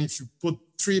works. But then if you put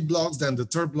 3 blocks, then the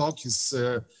third block is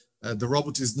the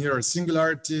robot is near a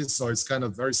singularity, so it's kind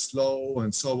of very slow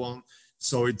and so on.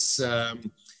 So it's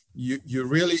you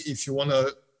really, if you want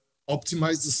to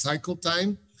optimize the cycle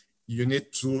time, you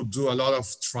need to do a lot of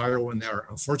trial and error.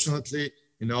 Unfortunately,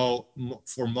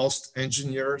 for most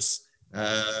engineers,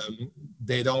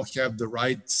 they don't have the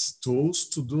right tools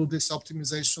to do this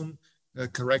optimization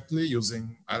correctly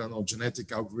using, I don't know, genetic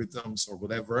algorithms or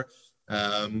whatever.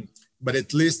 But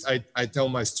at least I tell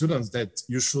my students that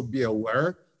you should be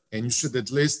aware, and you should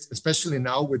at least, especially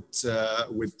now with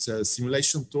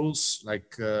simulation tools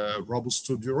like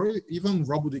RoboStudio or even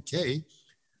RoboDK,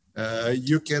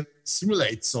 you can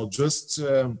simulate. So just,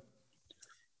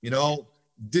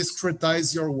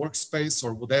 discretize your workspace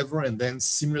or whatever, and then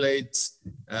simulate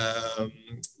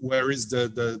where is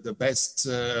the best,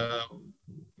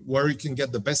 where you can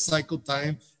get the best cycle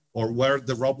time, or where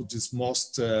the robot is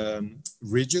most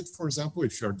rigid, for example,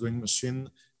 if you're doing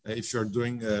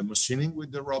machining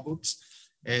with the robots.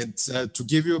 And to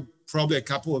give you probably a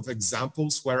couple of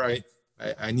examples where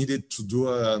I needed to do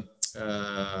a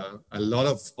lot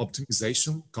of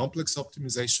optimization, complex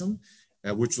optimization,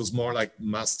 which was more like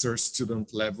master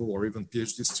student level or even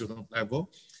PhD student level.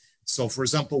 So for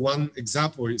example, one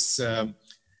example is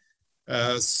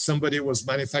somebody was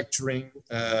manufacturing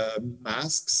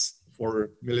masks for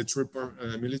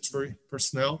military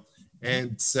personnel.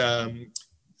 And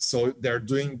so they're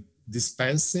doing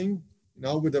dispensing,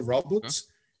 with the robots.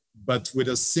 but with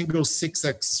a single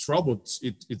 6-axis robot,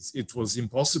 it was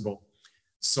impossible.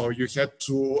 So you had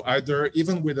to either,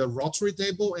 even with a rotary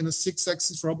table and a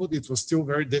 6-axis robot, it was still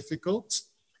very difficult.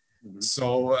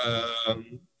 So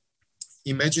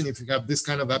imagine if you have this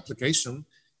kind of application,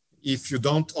 if you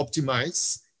don't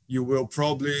optimize, you will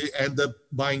probably end up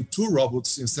buying 2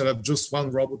 robots instead of just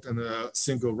 1 robot and a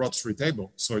single rotary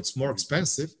table. So it's more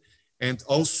expensive. And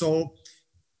also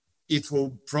it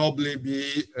will probably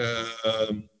be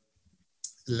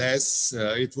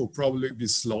it will probably be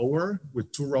slower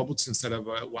with 2 robots instead of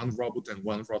 1 robot and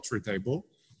 1 rotary table.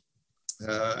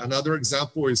 Another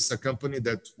example is a company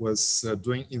that was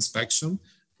doing inspection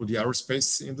for the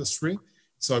aerospace industry.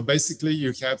 So basically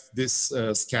you have this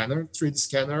scanner, 3D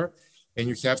scanner, and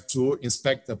you have to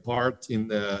inspect a part in,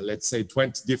 let's say,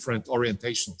 20 different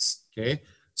orientations, okay?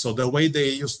 So the way they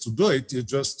used to do it is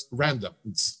just random.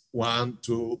 It's 1,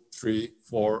 2, 3,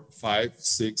 4, 5,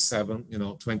 6,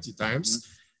 7, 20 times.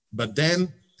 But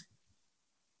then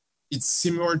it's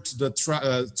similar to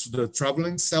the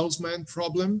traveling salesman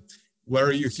problem,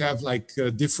 where you have like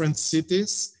different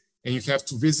cities and you have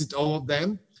to visit all of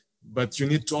them, but you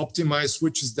need to optimize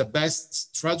which is the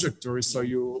best trajectory. So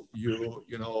the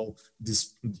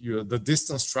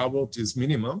distance traveled is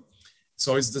minimum.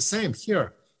 So it's the same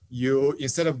here. You,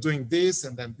 instead of doing this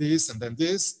and then this and then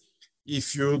this,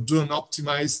 if you do an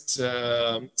optimized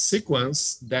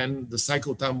sequence, then the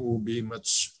cycle time will be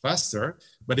much faster.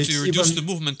 But it's so you reduce the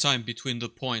movement time between the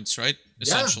points, right?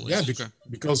 Essentially. Yeah,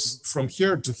 because from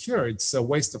here to here, it's a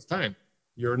waste of time.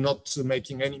 You're not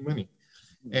making any money.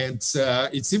 And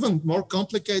it's even more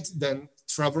complicated than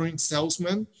traveling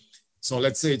salesman. So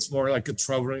let's say it's more like a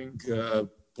traveling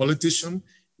politician,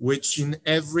 which in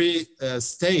every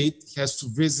state has to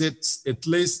visit at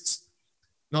least,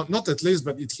 not at least,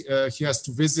 but he has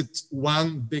to visit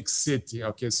 1 big city.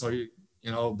 Okay, so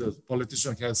the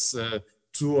politician has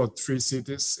 2 or 3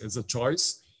 cities as a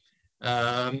choice.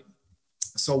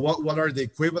 So what are the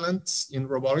equivalents in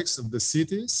robotics of the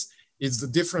cities? It's the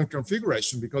different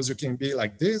configuration, because you can be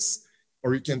like this,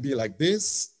 or you can be like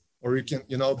this, or you can,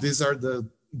 these are the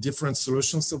different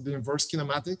solutions of the inverse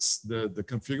kinematics, the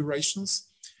configurations.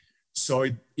 So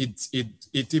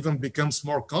it even becomes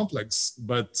more complex,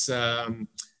 but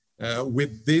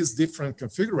with these different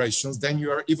configurations, then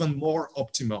you are even more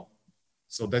optimal.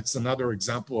 So that's another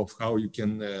example of how you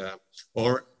can, then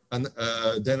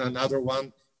another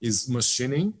one is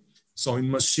machining. So in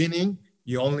machining,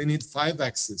 you only need 5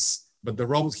 axes, but the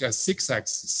robot has 6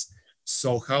 axes.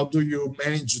 So how do you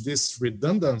manage this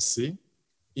redundancy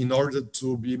in order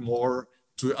to be more,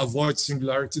 to avoid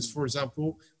singularities, for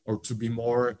example, or to be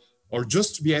more, or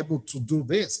just to be able to do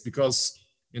this? Because,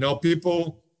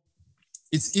 people,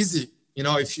 it's easy.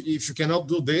 If you cannot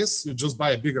do this, you just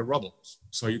buy a bigger robot.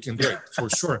 So you can do it for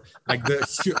sure. Like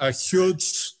a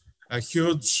huge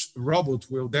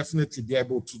robot will definitely be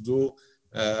able to do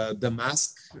the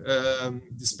mask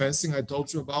dispensing I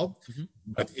told you about,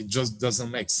 but it just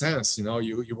doesn't make sense.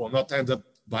 You will not end up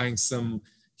buying some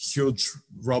huge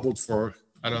robot for,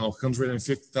 I don't know,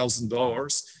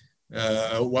 $150,000.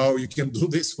 While you can do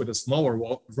this with a smaller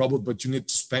robot, but you need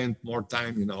to spend more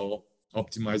time,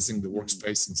 optimizing the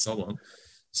workspace and so on.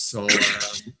 So,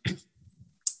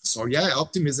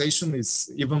 optimization is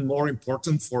even more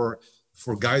important for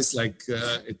guys like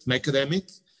at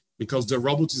Mechademic, because the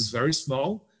robot is very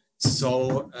small.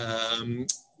 So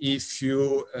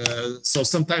so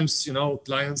sometimes,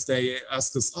 clients, they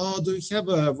ask us, oh, do you have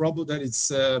a robot that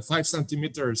is 5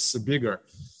 centimeters bigger?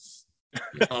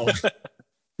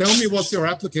 Tell me what's your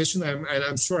application, and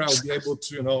I'm sure I'll be able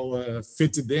to,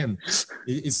 fit it in.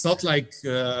 It's not like,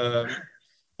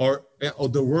 or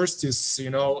the worst is,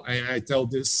 I tell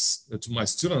this to my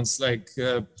students, like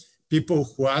people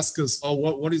who ask us, oh,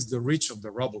 what is the reach of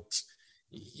the robot?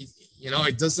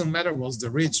 It doesn't matter what's the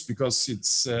reach, because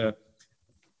it's,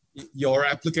 your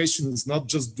application is not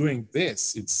just doing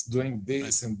this, it's doing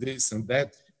this and this and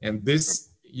that. And this,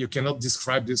 you cannot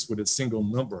describe this with a single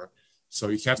number. So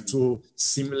you have to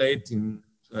simulate in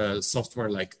software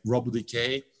like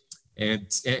RoboDK. And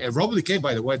RoboDK,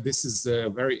 by the way, this is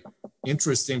very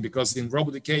interesting, because in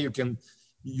RoboDK, you can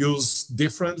use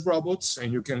different robots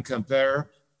and you can compare,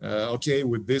 okay,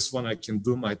 with this one, I can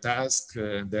do my task.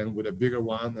 And then with a bigger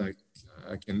one,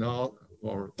 I cannot,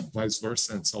 or vice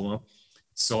versa, and so on.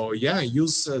 So yeah,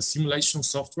 use simulation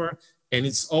software. And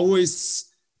it's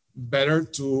always better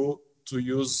to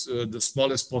use the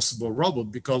smallest possible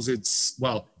robot, because it's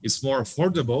more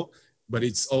affordable, but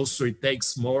it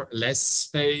takes less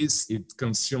space, it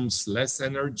consumes less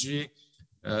energy,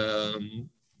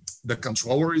 the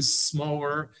controller is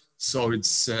smaller, so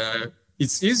it's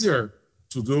easier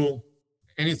to do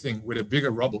anything with a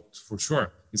bigger robot, for sure.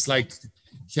 It's like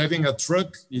having a truck.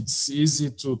 It's easy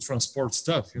to transport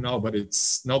stuff, but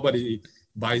it's nobody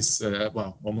buys,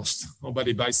 almost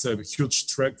nobody buys a huge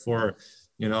truck for,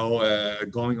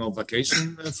 going on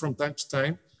vacation from time to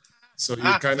time. So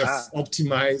you kind of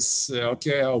optimize,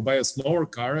 okay, I'll buy a smaller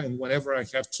car, and whenever I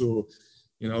have to,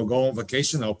 go on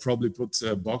vacation, I'll probably put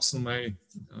a box on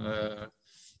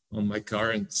my car.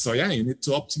 And so, yeah, you need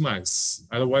to optimize.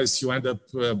 Otherwise, you end up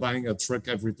buying a truck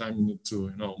every time you need to,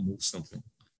 move something.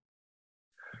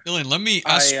 Ilian, let me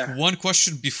ask one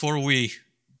question before we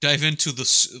dive into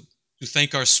this to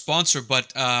thank our sponsor. But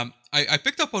I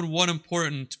picked up on one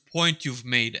important point you've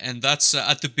made, and that's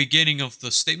at the beginning of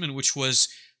the statement, which was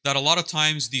that a lot of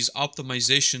times these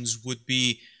optimizations would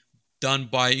be done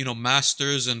by,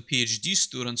 masters and PhD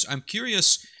students. I'm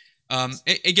curious,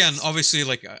 again, obviously,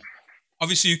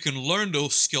 obviously you can learn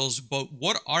those skills, but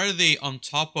what are they on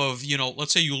top of,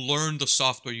 let's say you learn the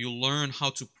software, you learn how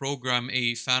to program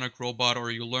a FANUC robot, or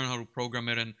you learn how to program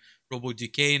it in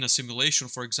RoboDK in a simulation,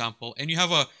 for example, and you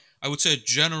have I would say, a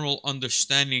general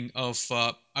understanding of,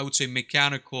 I would say,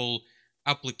 mechanical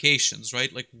applications,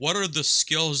 right? Like, what are the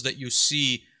skills that you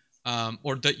see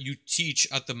or that you teach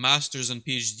at the master's and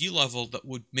PhD level that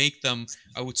would make them,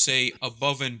 I would say,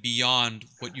 above and beyond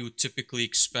what you would typically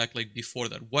expect, like, before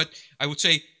that?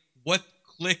 What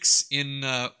clicks in,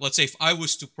 let's say, if I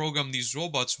was to program these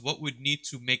robots, what would need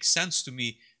to make sense to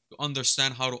me to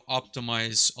understand how to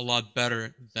optimize a lot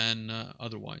better than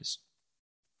otherwise?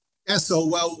 Yeah,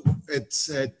 so it's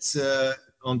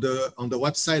on the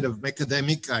website of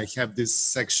Mechademic. I have this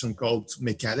section called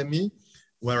Mechademy,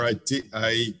 where I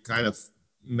kind of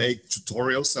make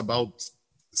tutorials about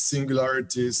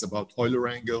singularities, about Euler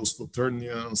angles,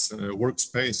 quaternions,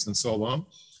 workspace, and so on.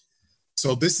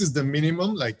 So this is the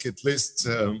minimum. Like, at least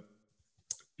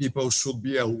people should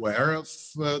be aware of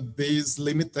these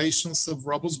limitations of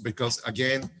robots, because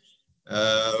again,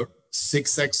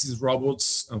 6-axis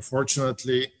robots,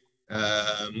 unfortunately,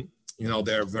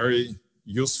 they're very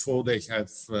useful. They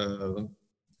have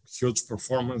huge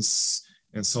performance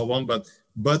and so on,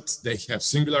 but they have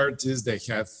singularities. They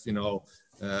have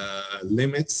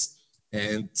limits,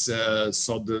 and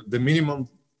so the minimum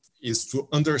is to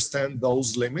understand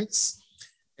those limits.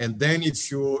 And then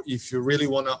if you really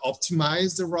want to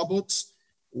optimize the robot,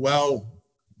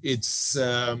 it's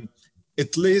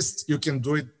at least you can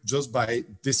do it just by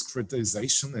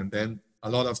discretization, and then a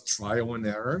lot of trial and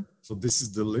error. So this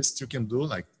is the list you can do,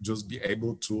 like just be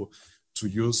able to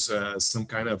use some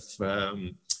kind of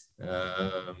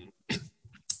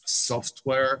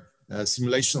software,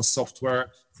 simulation software,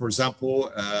 for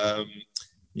example,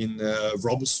 in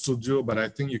RoboStudio, but I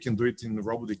think you can do it in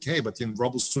RoboDK. But in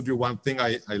RoboStudio, one thing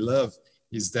I love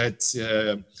is that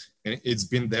it's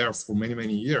been there for many,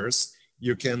 many years.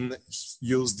 You can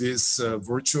use this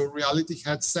virtual reality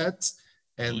headset,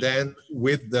 and then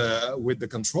with the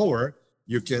controller,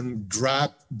 you can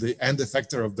grab the end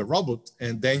effector of the robot,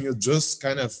 and then you just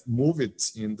kind of move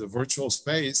it in the virtual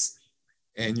space,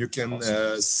 and you can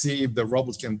see if the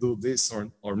robot can do this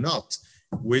or not,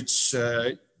 which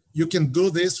you can do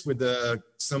this with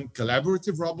some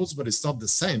collaborative robots, but it's not the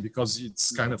same because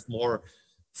it's kind of more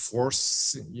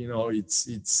force,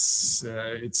 it's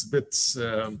a bit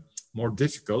more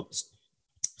difficult.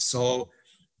 So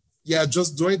yeah,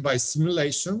 just do it by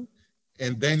simulation.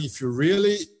 And then if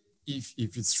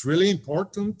it's really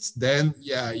important, then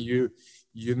yeah, you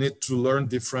need to learn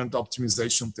different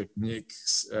optimization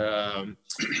techniques.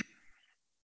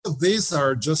 These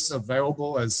are just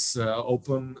available as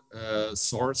open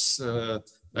source.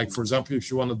 Like, for example, if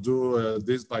you want to do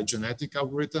this by genetic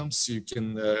algorithms, you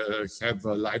can have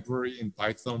a library in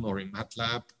Python or in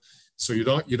MATLAB. So you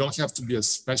don't have to be a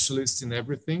specialist in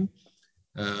everything.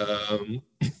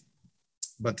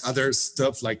 But other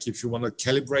stuff, like if you want to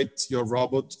calibrate your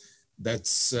robot,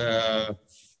 that's,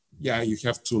 you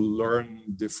have to learn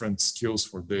different skills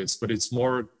for this. But it's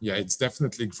more, it's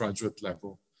definitely graduate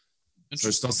level. So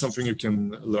it's not something you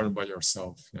can learn by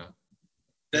yourself. Yeah.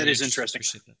 That is interesting.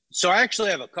 So I actually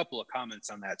have a couple of comments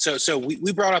on that. So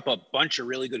we brought up a bunch of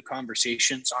really good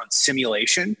conversations on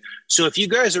simulation. So if you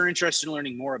guys are interested in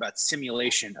learning more about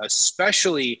simulation,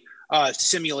 especially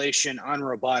simulation on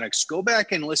robotics, go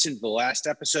back and listen to the last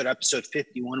episode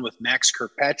 51 with Max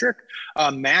Kirkpatrick.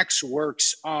 Max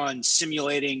works on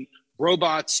simulating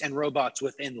robots and robots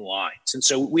within lines. And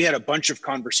so we had a bunch of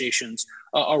conversations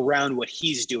around what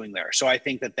he's doing there. So I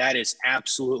think that is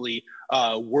absolutely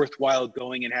worthwhile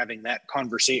going and having that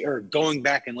conversation, or going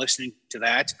back and listening to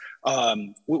that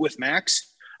with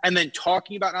Max. And then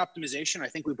talking about optimization, I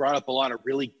think we brought up a lot of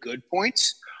really good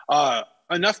points.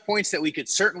 enough points that we could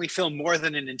certainly fill more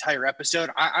than an entire episode.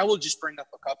 I will just bring up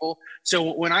a couple.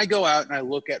 So when I go out and I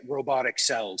look at robotic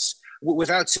cells,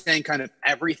 without saying kind of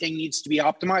everything needs to be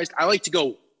optimized, I like to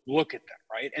go look at them,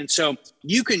 right? And so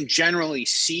you can generally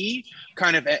see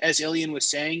kind of, as Ilian was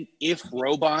saying, if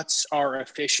robots are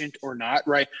efficient or not,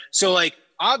 right? So like,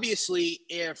 obviously,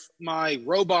 if my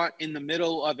robot in the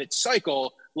middle of its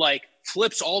cycle, like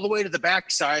flips all the way to the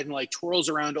backside and like twirls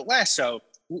around a lasso,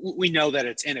 we know that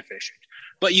it's inefficient.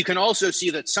 But you can also see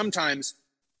that sometimes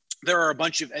there are a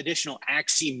bunch of additional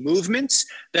axis movements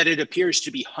that it appears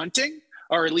to be hunting,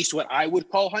 or at least what I would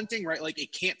call hunting, right? Like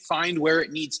it can't find where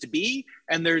it needs to be.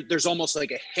 And there's almost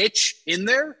like a hitch in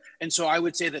there. And so I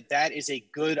would say that that is a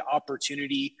good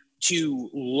opportunity to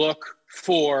look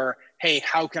for, hey,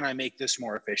 how can I make this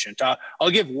more efficient? I'll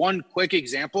give one quick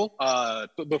example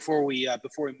before we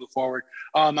move forward.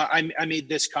 I made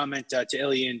this comment to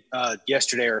Ilian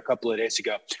yesterday or a couple of days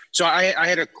ago. So I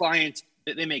had a client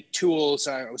that they make tools.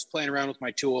 I was playing around with my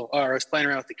tool, or I was playing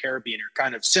around with the carabiner,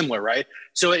 kind of similar, right?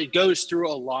 So it goes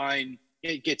through a line,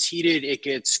 it gets heated, it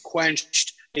gets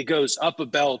quenched, it goes up a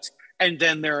belt, and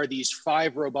then there are these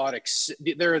five robotic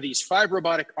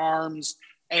arms.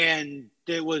 And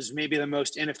it was maybe the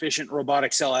most inefficient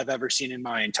robotic cell I've ever seen in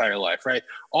my entire life, right?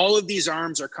 All of these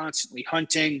arms are constantly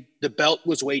hunting. The belt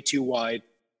was way too wide.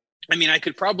 I mean, I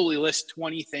could probably list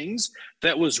 20 things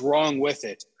that was wrong with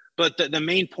it. But the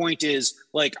main point is,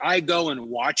 like, I go and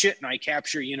watch it and I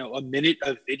capture, a minute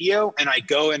of video, and I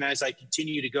go, and as I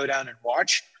continue to go down and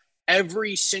watch,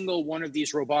 every single one of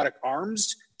these robotic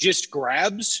arms just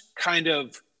grabs kind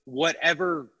of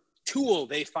whatever tool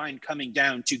they find coming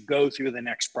down to go through the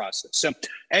next process. So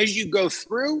as you go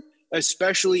through,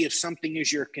 especially if something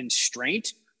is your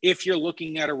constraint, if you're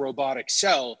looking at a robotic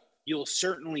cell, you'll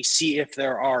certainly see if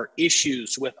there are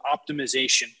issues with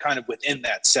optimization kind of within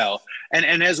that cell.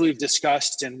 And as we've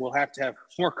discussed, and we'll have to have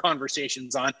more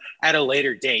conversations on at a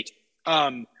later date,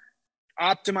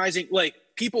 optimizing, like,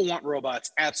 people want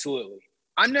robots, absolutely.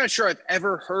 I'm not sure I've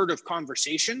ever heard of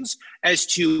conversations as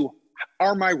to,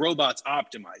 are my robots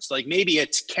optimized? Like, maybe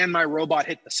it's, can my robot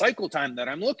hit the cycle time that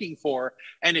I'm looking for?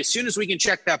 And as soon as we can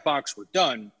check that box, we're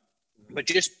done. But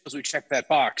just because we check that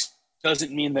box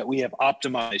doesn't mean that we have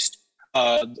optimized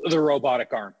the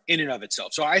robotic arm in and of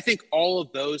itself. So I think all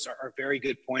of those are very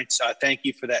good points. Thank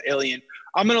you for that, Ilian.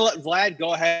 I'm going to let Vlad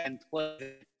go ahead and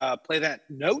play that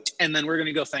note, and then we're going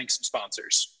to go thank some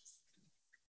sponsors.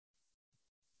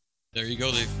 There you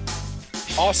go, Dave.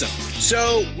 Awesome.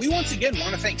 So we once again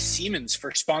want to thank Siemens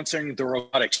for sponsoring the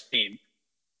robotics team.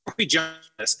 Before we jump into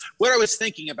this, what I was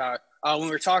thinking about when we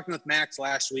were talking with Max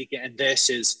last week, and this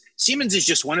is, Siemens is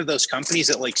just one of those companies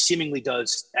that like seemingly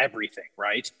does everything,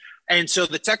 right? And so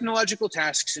the technological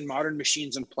tasks in modern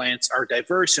machines and plants are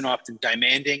diverse and often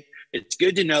demanding. It's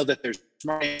good to know that there's a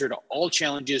smart answer to all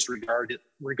challenges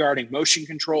regarding motion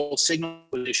control, signal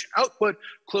acquisition output,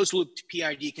 closed loop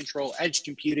PID control, edge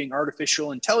computing,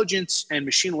 artificial intelligence, and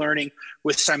machine learning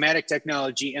with Cymatic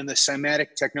technology and the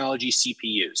Cymatic technology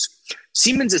CPUs.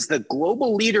 Siemens is the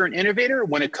global leader and innovator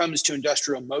when it comes to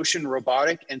industrial motion,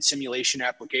 robotic, and simulation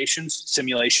applications.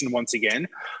 Simulation, once again.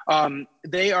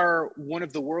 They are one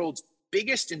of the world's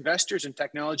biggest investors in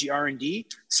technology R&D,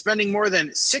 spending more than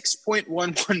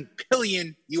 $6.11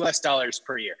 billion US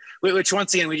per year, which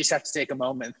once again, we just have to take a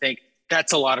moment and think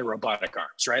that's a lot of robotic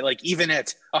arms, right? Like even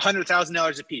at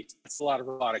 $100,000 a piece, that's a lot of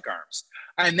robotic arms.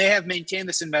 And they have maintained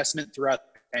this investment throughout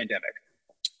the pandemic.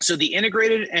 So the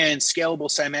integrated and scalable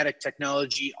Cymatic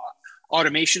technology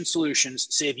automation solutions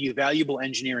save you valuable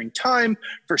engineering time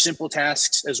for simple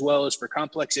tasks as well as for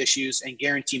complex issues and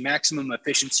guarantee maximum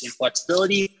efficiency and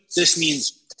flexibility. This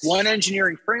means one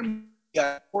engineering framework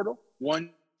portal, one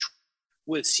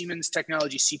with Siemens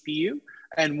technology CPU,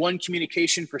 and one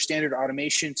communication for standard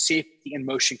automation, safety, and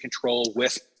motion control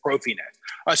with Profinet.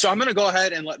 So I'm going to go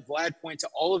ahead and let Vlad point to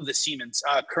all of the Siemens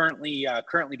currently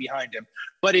behind him.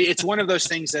 But it's one of those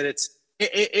things that it's,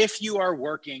 if you are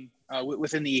working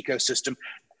within the ecosystem,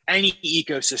 any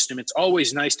ecosystem, it's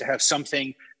always nice to have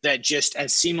something that just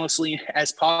as seamlessly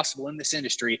as possible in this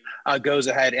industry goes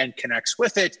ahead and connects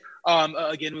with it.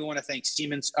 Again, we want to thank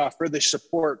Siemens for the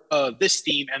support of this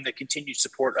theme and the continued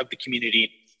support of the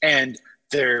community and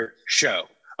their show,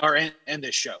 and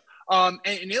this show. And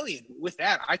Ilian, with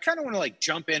that, I kind of want to like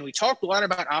jump in. We talked a lot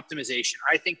about optimization.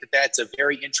 I think that that's a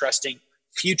very interesting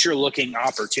future-looking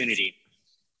opportunity.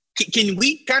 Can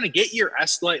we kind of get your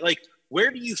estimate? Like,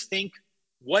 where do you think,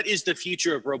 what is the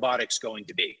future of robotics going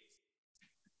to be?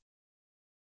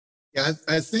 Yeah,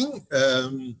 I think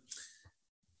the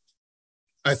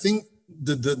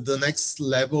next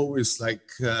level is like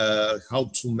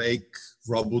how to make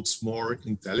robots more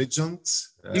intelligent,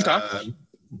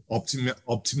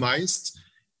 optimized.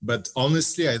 But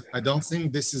honestly, I don't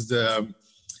think this is the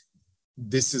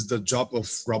job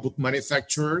of robot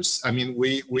manufacturers. I mean,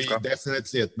 we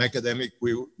definitely at Macademic,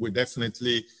 we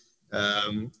definitely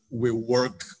we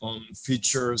work on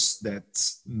features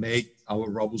that make our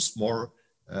robots more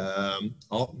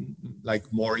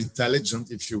more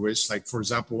intelligent, if you wish. Like, for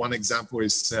example, one example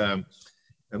is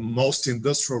most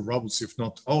industrial robots, if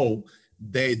not all,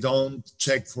 they don't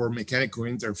check for mechanical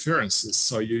interferences.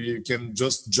 So you can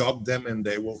just jog them and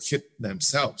they will hit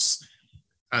themselves.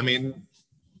 I mean,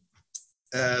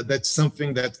 that's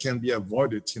something that can be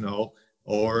avoided, you know.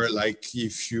 Or like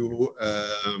if you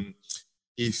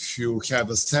have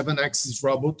a 7-axis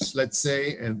robot, let's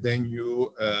say, and then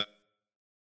you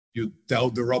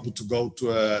tell the robot to go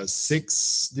to a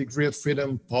 6 degree of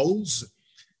freedom pose,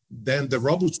 then the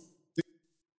robot,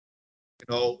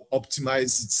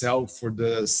 optimize itself for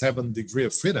the 7 degree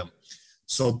of freedom.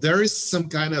 So there is some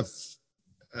kind of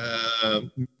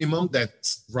minimum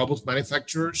that robot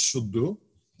manufacturers should do.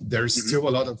 There's still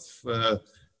a lot of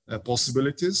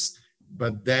possibilities,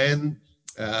 but then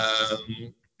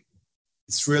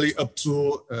it's really up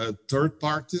to third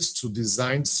parties to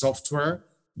design software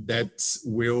that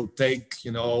will take,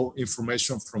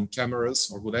 information from cameras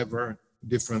or whatever,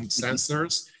 different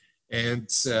sensors, and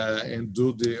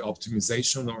do the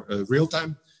optimization or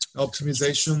real-time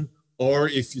optimization. Or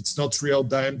if it's not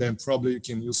real-time, then probably you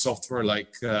can use software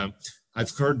like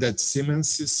I've heard that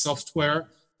Siemens' software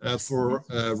for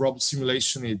robot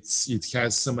simulation, it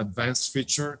has some advanced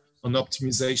feature on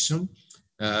optimization.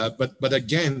 But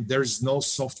again, there's no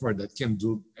software that can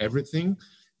do everything.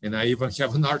 And I even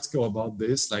have an article about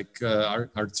this, like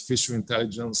artificial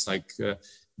intelligence, like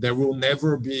there will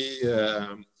never be,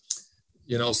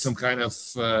 some kind of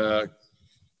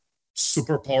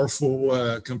super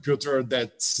powerful computer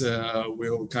that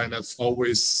will kind of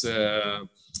always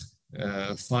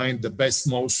find the best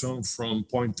motion from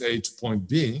point A to point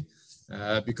B,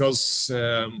 because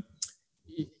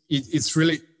it's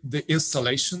really the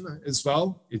installation as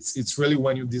well. It's really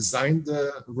when you design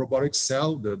the robotic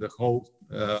cell, the whole,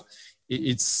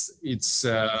 it's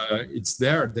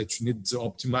there that you need to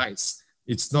optimize.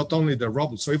 It's not only the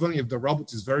robot. So even if the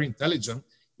robot is very intelligent,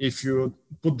 if you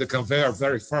put the conveyor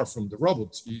very far from the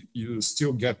robot, you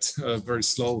still get a very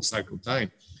slow cycle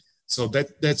time. So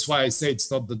that's why I say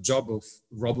it's not the job of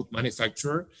robot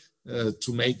manufacturer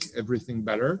to make everything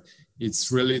better.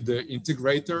 It's really the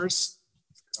integrators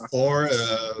or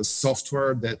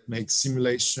software that makes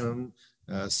simulation,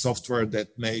 software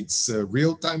that makes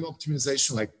real-time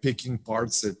optimization, like picking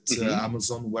parts at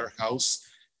Amazon warehouse.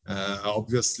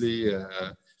 Obviously,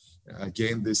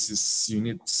 again, you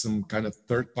need some kind of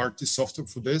third-party software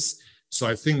for this. So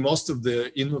I think most of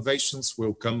the innovations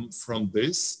will come from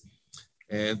this.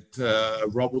 And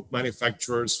robot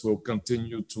manufacturers will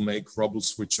continue to make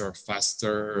robots which are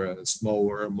faster,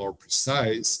 smaller, more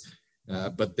precise.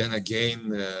 But then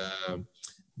again,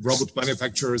 robot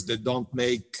manufacturers, they don't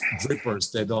make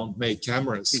grippers, they don't make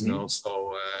cameras,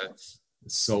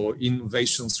 so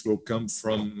innovations will come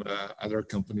from other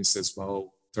companies as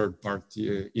well,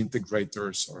 third-party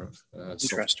integrators or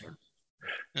software.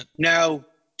 Now,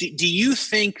 do you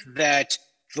think that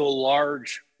the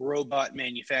large robot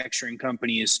manufacturing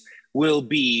companies will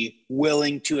be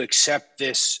willing to accept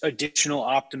this additional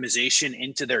optimization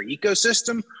into their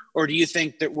ecosystem? Or do you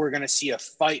think that we're going to see a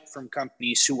fight from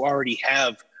companies who already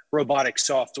have robotic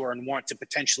software and want to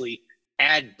potentially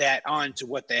add that on to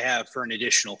what they have for an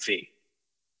additional fee?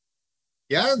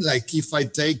 Yeah, like if I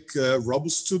take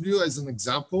RoboStudio as an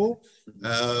example,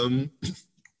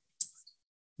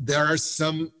 there are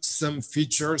some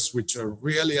features which are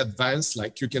really advanced,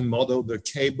 like you can model the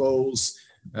cables.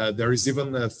 There is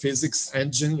even a physics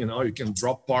engine, you can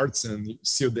drop parts and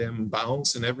see them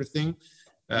bounce and everything.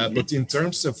 But in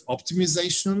terms of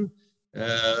optimization,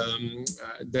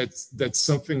 that's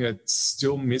something that's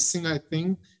still missing, I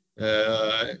think.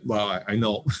 Well, I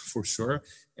know for sure.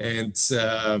 And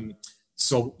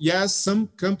so, yeah, some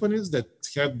companies that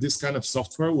have this kind of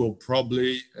software will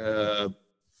probably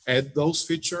add those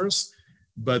features.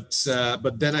 But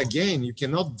then again, you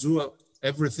cannot do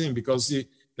everything because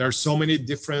there are so many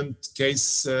different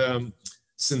case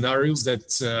scenarios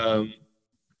that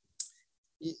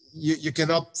you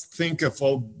cannot think of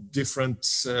all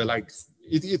different,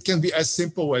 it can be as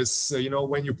simple as,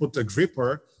 when you put a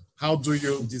gripper, how do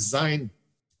you design,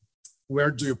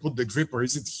 where do you put the gripper?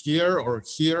 Is it here or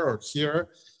here or here?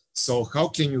 So how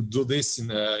can you do this in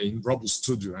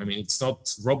RoboStudio? I mean,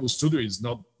 RoboStudio is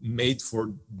not made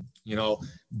for,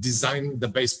 designing the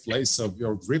base place of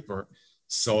your gripper.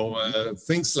 So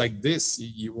things like this,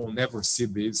 you will never see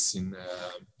this in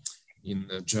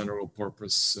general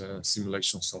purpose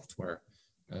simulation software.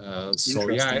 So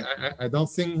yeah, I don't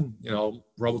think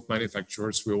robot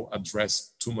manufacturers will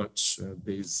address too much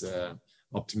these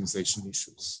optimization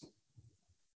issues.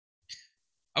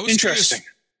 I was curious.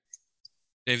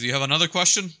 Dave, do you have another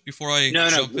question before I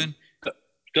jump in?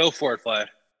 Go for it, Vlad.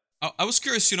 I was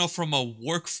curious, from a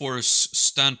workforce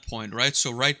standpoint, right?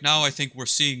 So right now, I think we're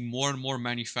seeing more and more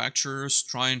manufacturers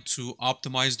trying to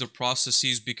optimize their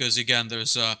processes because, again,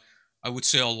 there's I would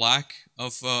say a lack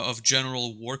of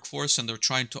general workforce, and they're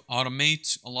trying to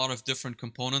automate a lot of different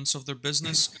components of their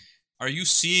business. Are you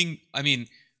seeing, I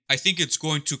think it's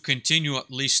going to continue at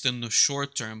least in the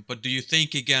short term, but do you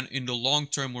think, again, in the long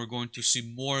term, we're going to see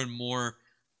more and more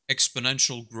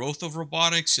exponential growth of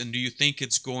robotics? And do you think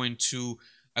it's going to,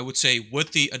 I would say,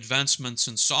 with the advancements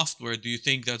in software, do you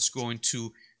think that's going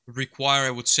to require,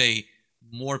 I would say,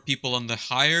 more people on the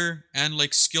higher end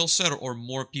skill set, or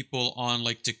more people on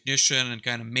technician and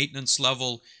kind of maintenance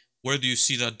level? Where do you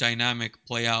see that dynamic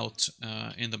play out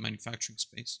in the manufacturing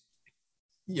space?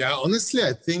 Yeah, honestly,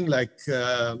 I think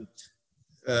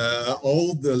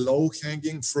all the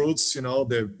low-hanging fruits,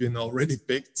 they've been already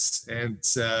picked, and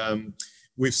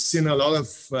we've seen a lot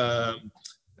of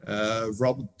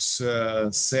robot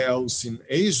sales in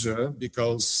Asia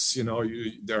because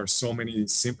there are so many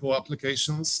simple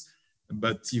applications,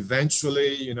 but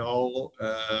eventually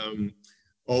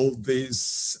all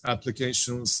these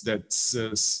applications that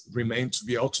remain to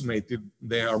be automated,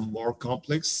 they are more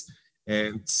complex,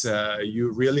 and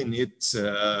you really need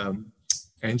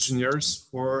engineers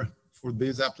for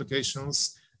these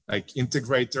applications, like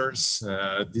integrators,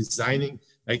 designing.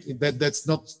 That's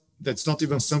not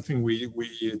even something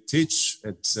we teach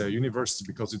at university,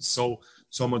 because it's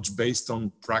so much based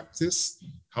on practice,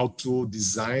 how to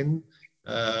design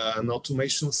an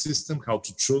automation system, how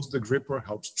to choose the gripper,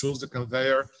 how to choose the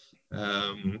conveyor.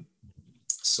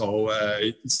 So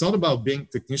it's not about being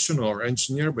technician or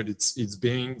engineer, but it's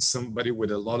being somebody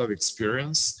with a lot of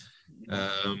experience.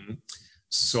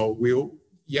 So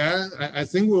I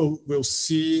think we'll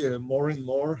see more and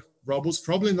more robots,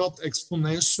 probably not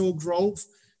exponential growth,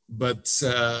 but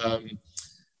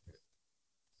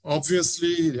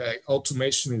obviously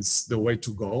automation is the way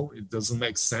to go. It doesn't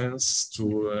make sense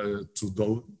to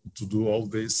do all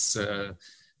these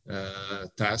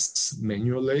tasks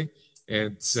manually,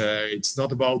 and it's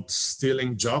not about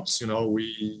stealing jobs.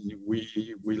 We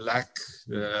lack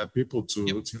people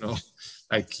to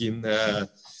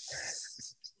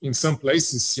in some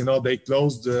places, they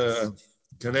closed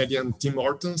Canadian Tim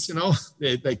Hortons,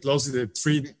 they close it at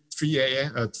 3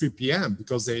 p.m.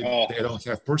 because they don't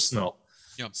have personnel.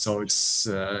 Yep. So it's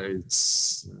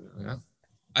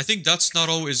I think that's not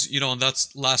always, on that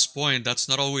last point, that's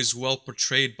not always well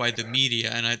portrayed by the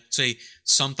media. And I'd say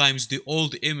sometimes the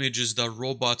old image is that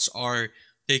robots are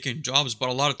taking jobs, but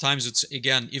a lot of times it's,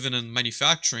 again, even in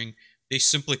manufacturing, they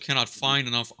simply cannot find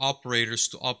enough operators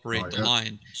to operate the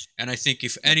line. And I think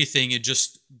if anything, it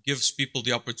just gives people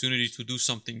the opportunity to do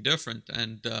something different.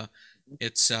 And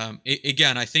it's,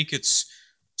 again, I think it's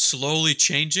slowly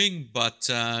changing, but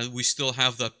we still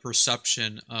have that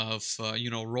perception of,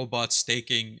 robots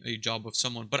taking a job of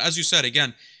someone. But as you said,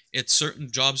 again, it's certain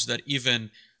jobs that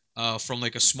even from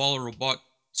a smaller robot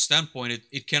standpoint,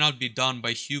 it cannot be done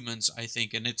by humans, I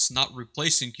think. And it's not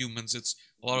replacing humans. It's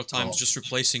a lot of times just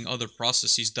replacing other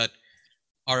processes that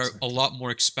are a lot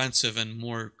more expensive and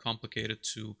more complicated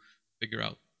to figure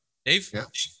out. Dave? Yeah.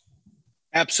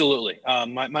 Absolutely.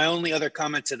 My only other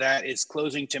comment to that is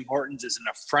closing Tim Hortons is an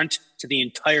affront to the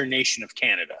entire nation of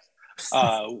Canada.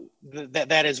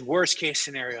 That is worst case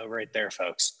scenario right there,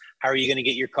 folks. How are you going to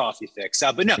get your coffee fix?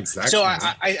 But no, exactly. So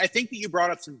I think that you brought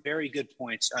up some very good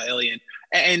points, Ilian.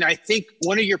 And I think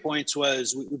one of your points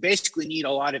was we basically need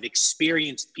a lot of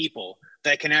experienced people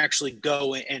that can actually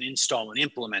go and install and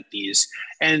implement these.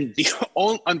 And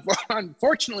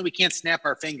unfortunately, we can't snap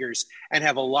our fingers and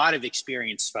have a lot of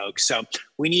experienced folks. So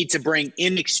we need to bring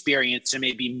inexperience and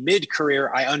maybe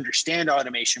mid-career. I understand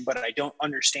automation, but I don't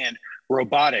understand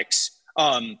robotics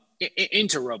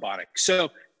into robotics. So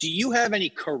do you have any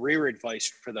career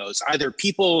advice for those? Either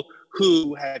people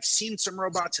who have seen some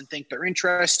robots and think they're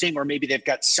interesting, or maybe they've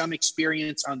got some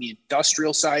experience on the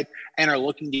industrial side and are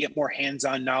looking to get more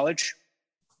hands-on knowledge?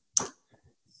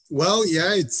 Well,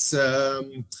 yeah, it's.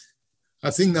 I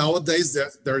think nowadays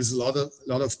there is a lot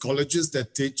of colleges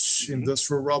that teach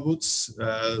industrial robots.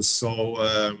 I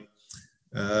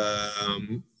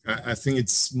think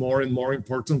it's more and more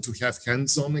important to have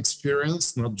hands-on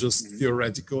experience, not just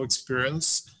theoretical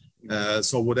experience.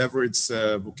 So whatever it's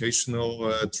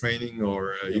vocational training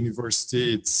or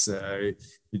university, it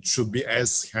should be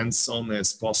as hands-on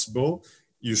as possible.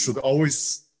 You should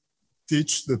always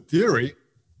teach the theory,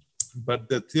 but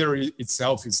the theory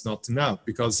itself is not enough,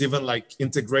 because even like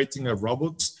integrating a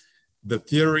robot, the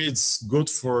theory is good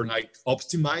for like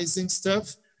optimizing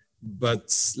stuff,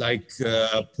 but like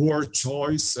poor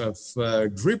choice of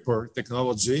gripper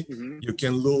technology, you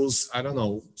can lose, I don't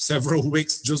know, several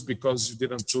weeks just because you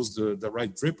didn't choose the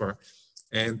right gripper.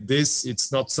 And this, it's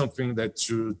not something that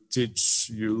you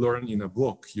learn in a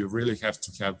book. You really have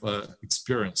to have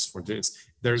experience for this.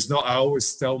 There's no, I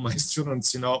always tell my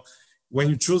students, when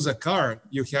you choose a car,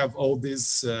 you have all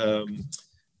these, is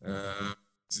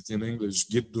it in English,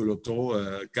 guide de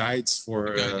l'auto, guides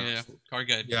for... car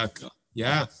guide.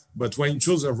 Yeah, but when you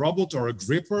choose a robot or a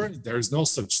gripper, there is no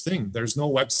such thing. There's no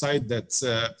website that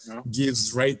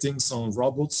gives ratings on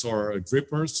robots or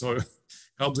grippers. So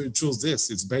how do you choose this?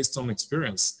 It's based on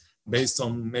experience, based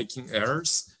on making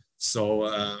errors. So,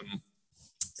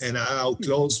 and I'll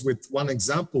close with one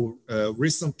example.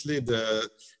 Recently, the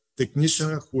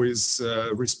technician who is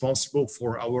responsible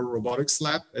for our robotics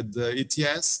lab at the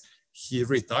ETS, he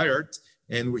retired.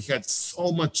 And we had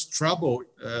so much trouble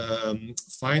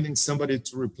finding somebody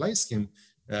to replace him,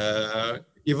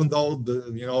 even though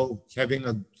having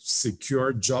a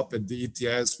secure job at the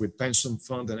ETS with pension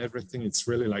fund and everything, it's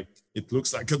really like, it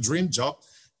looks like a dream job,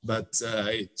 but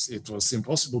it was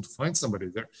impossible to find somebody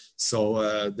there.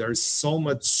 So there's so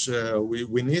much,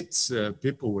 we need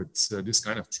people with this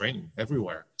kind of training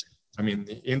everywhere. I mean,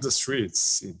 the industry,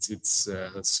 it's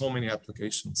so many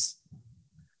applications.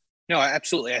 No,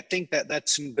 absolutely. I think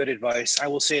that's some good advice. I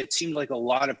will say it seemed like a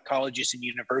lot of colleges and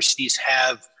universities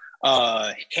have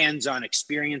hands-on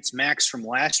experience. Max from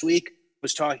last week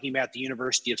was talking about the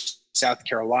University of South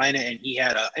Carolina, and he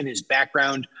had in his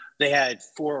background, they had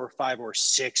 4 or 5 or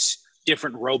 6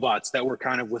 different robots that were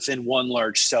kind of within one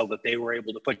large cell that they were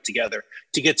able to put together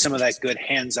to get some of that good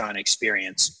hands-on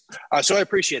experience. So I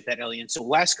appreciate that, Elian. So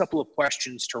last couple of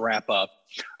questions to wrap up.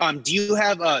 Do you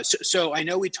have, so I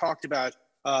know we talked about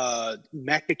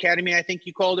Mech Academy, I think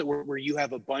you called it, where you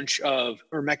have a bunch of,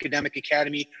 or Mechademic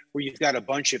Academy, where you've got a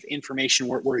bunch of information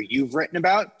where you've written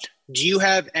about. Do you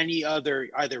have any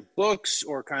other either books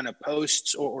or kind of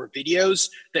posts or videos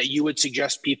that you would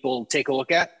suggest people take a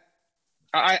look at,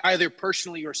 either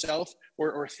personally yourself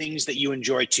or things that you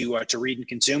enjoy to read and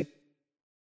consume?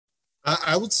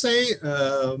 I would say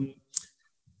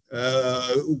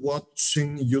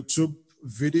watching YouTube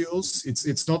videos.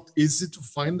 It's not easy to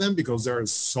find them because there are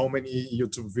so many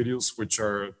YouTube videos which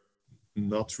are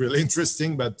not really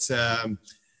interesting, but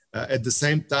at the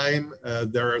same time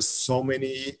there are so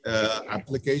many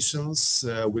applications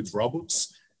with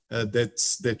robots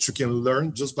that you can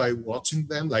learn just by watching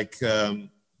them. Like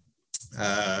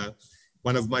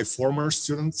one of my former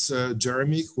students,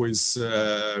 Jeremy, who is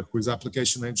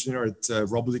application engineer at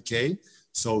RobDK,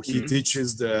 so he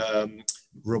teaches the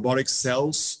robotic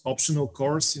cells optional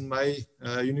course in my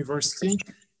university,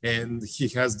 and he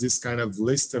has this kind of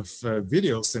list of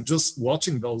videos, and just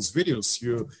watching those videos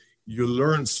you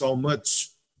learn so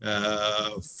much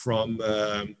from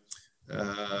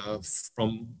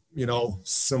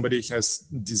somebody has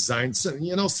designed.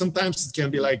 So, sometimes it can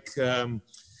be like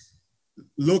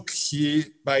look,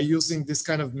 by using this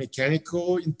kind of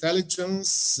mechanical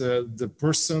intelligence, the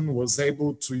person was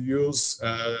able to use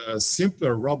a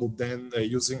simpler robot than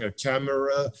using a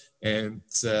camera. And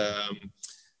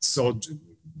so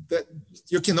that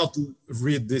you cannot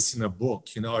read this in a book,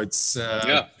 it's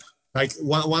like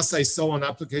once I saw an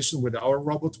application with our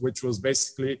robot, which was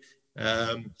basically,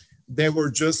 they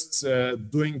were just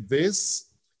doing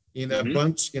this in a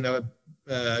bunch, in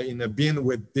a bin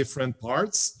with different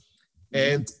parts.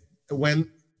 And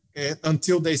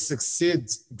until they succeed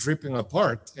gripping a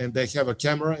part, and they have a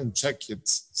camera and check it.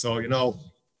 So,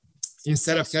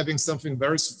 instead of having something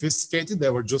very sophisticated, they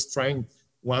were just trying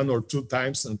 1 or 2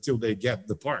 times until they get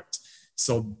the part.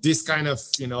 So this kind of,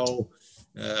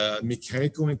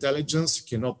 mechanical intelligence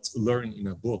you cannot learn in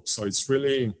a book. So it's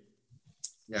really,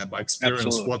 by experience.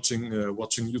 Absolutely.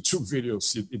 watching YouTube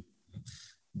videos, it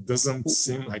doesn't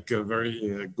seem like a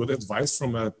very good advice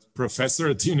from a professor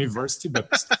at the university,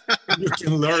 but you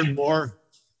can learn more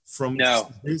from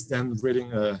this than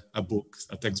reading a book,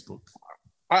 a textbook.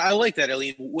 I like that,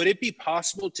 Elian. Would it be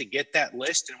possible to get that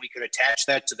list and we could attach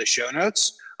that to the show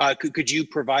notes? Could you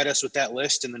provide us with that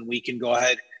list, and then we can go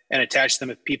ahead and attach them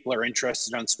if people are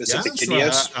interested on specific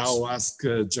videos? I'll ask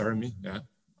Jeremy. Yeah.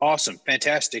 Awesome.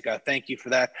 Fantastic. Thank you for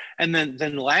that. And then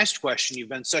the last question, you've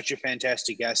been such a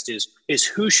fantastic guest, is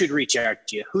who should reach out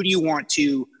to you? Who do you want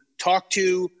to talk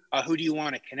to? Who do you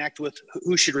want to connect with?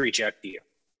 Who should reach out to you?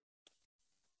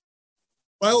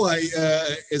 Well,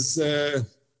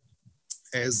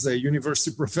 as a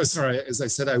university professor, as I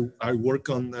said, I work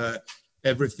on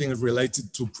everything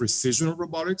related to precision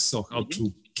robotics. So how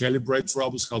to calibrate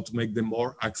robots, how to make them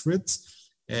more accurate.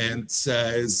 And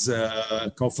as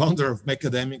a co-founder of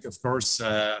Mechademic, of course,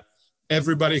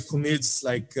 everybody who needs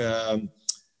like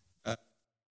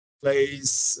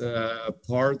place,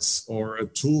 parts, or a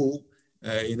tool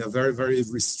in a very, very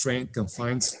restrained,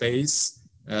 confined space,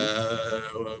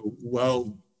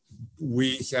 well,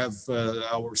 we have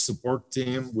our support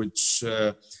team, which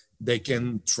they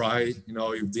can try,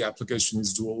 if the application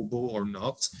is doable or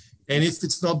not. And if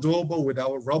it's not doable with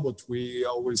our robot, we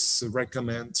always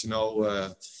recommend,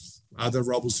 other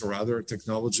robots or other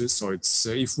technologies. So it's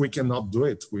if we cannot do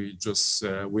it,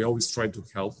 we always try to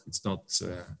help. It's not,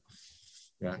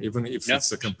 even if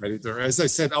it's a competitor. As I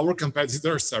said, our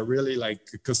competitors are really like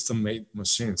custom-made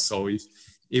machines. So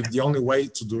if the only way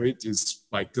to do it is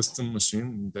by custom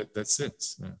machine, that's it.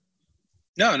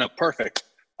 Yeah. No, perfect.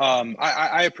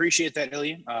 I appreciate that,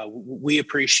 Ilya. We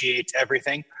appreciate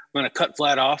everything. I'm going to cut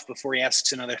Vlad off before he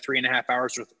asks another 3.5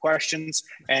 hours worth of questions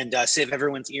and save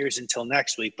everyone's ears until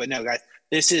next week. But no, guys,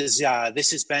 this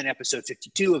has been episode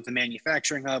 52 of the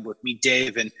Manufacturing Hub with me,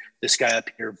 Dave, and this guy up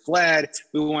here, Vlad.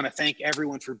 We want to thank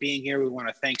everyone for being here. We want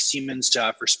to thank Siemens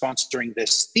for sponsoring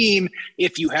this theme.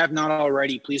 If you have not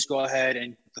already, please go ahead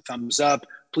and hit the thumbs up.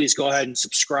 Please go ahead and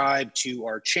subscribe to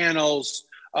our channels.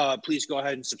 Please go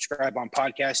ahead and subscribe on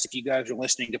podcasts. If you guys are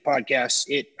listening to podcasts,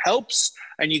 it helps.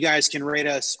 And you guys can rate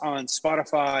us on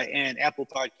Spotify and Apple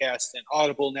Podcasts and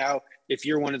Audible. Now, if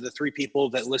you're one of the 3 people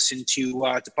that listen to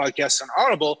podcasts on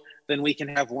Audible, then we can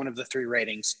have one of the 3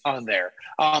 ratings on there.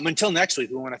 Until next week,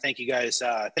 we want to thank you guys.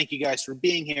 Thank you guys for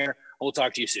being here. We'll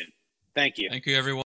talk to you soon. Thank you. Thank you, everyone.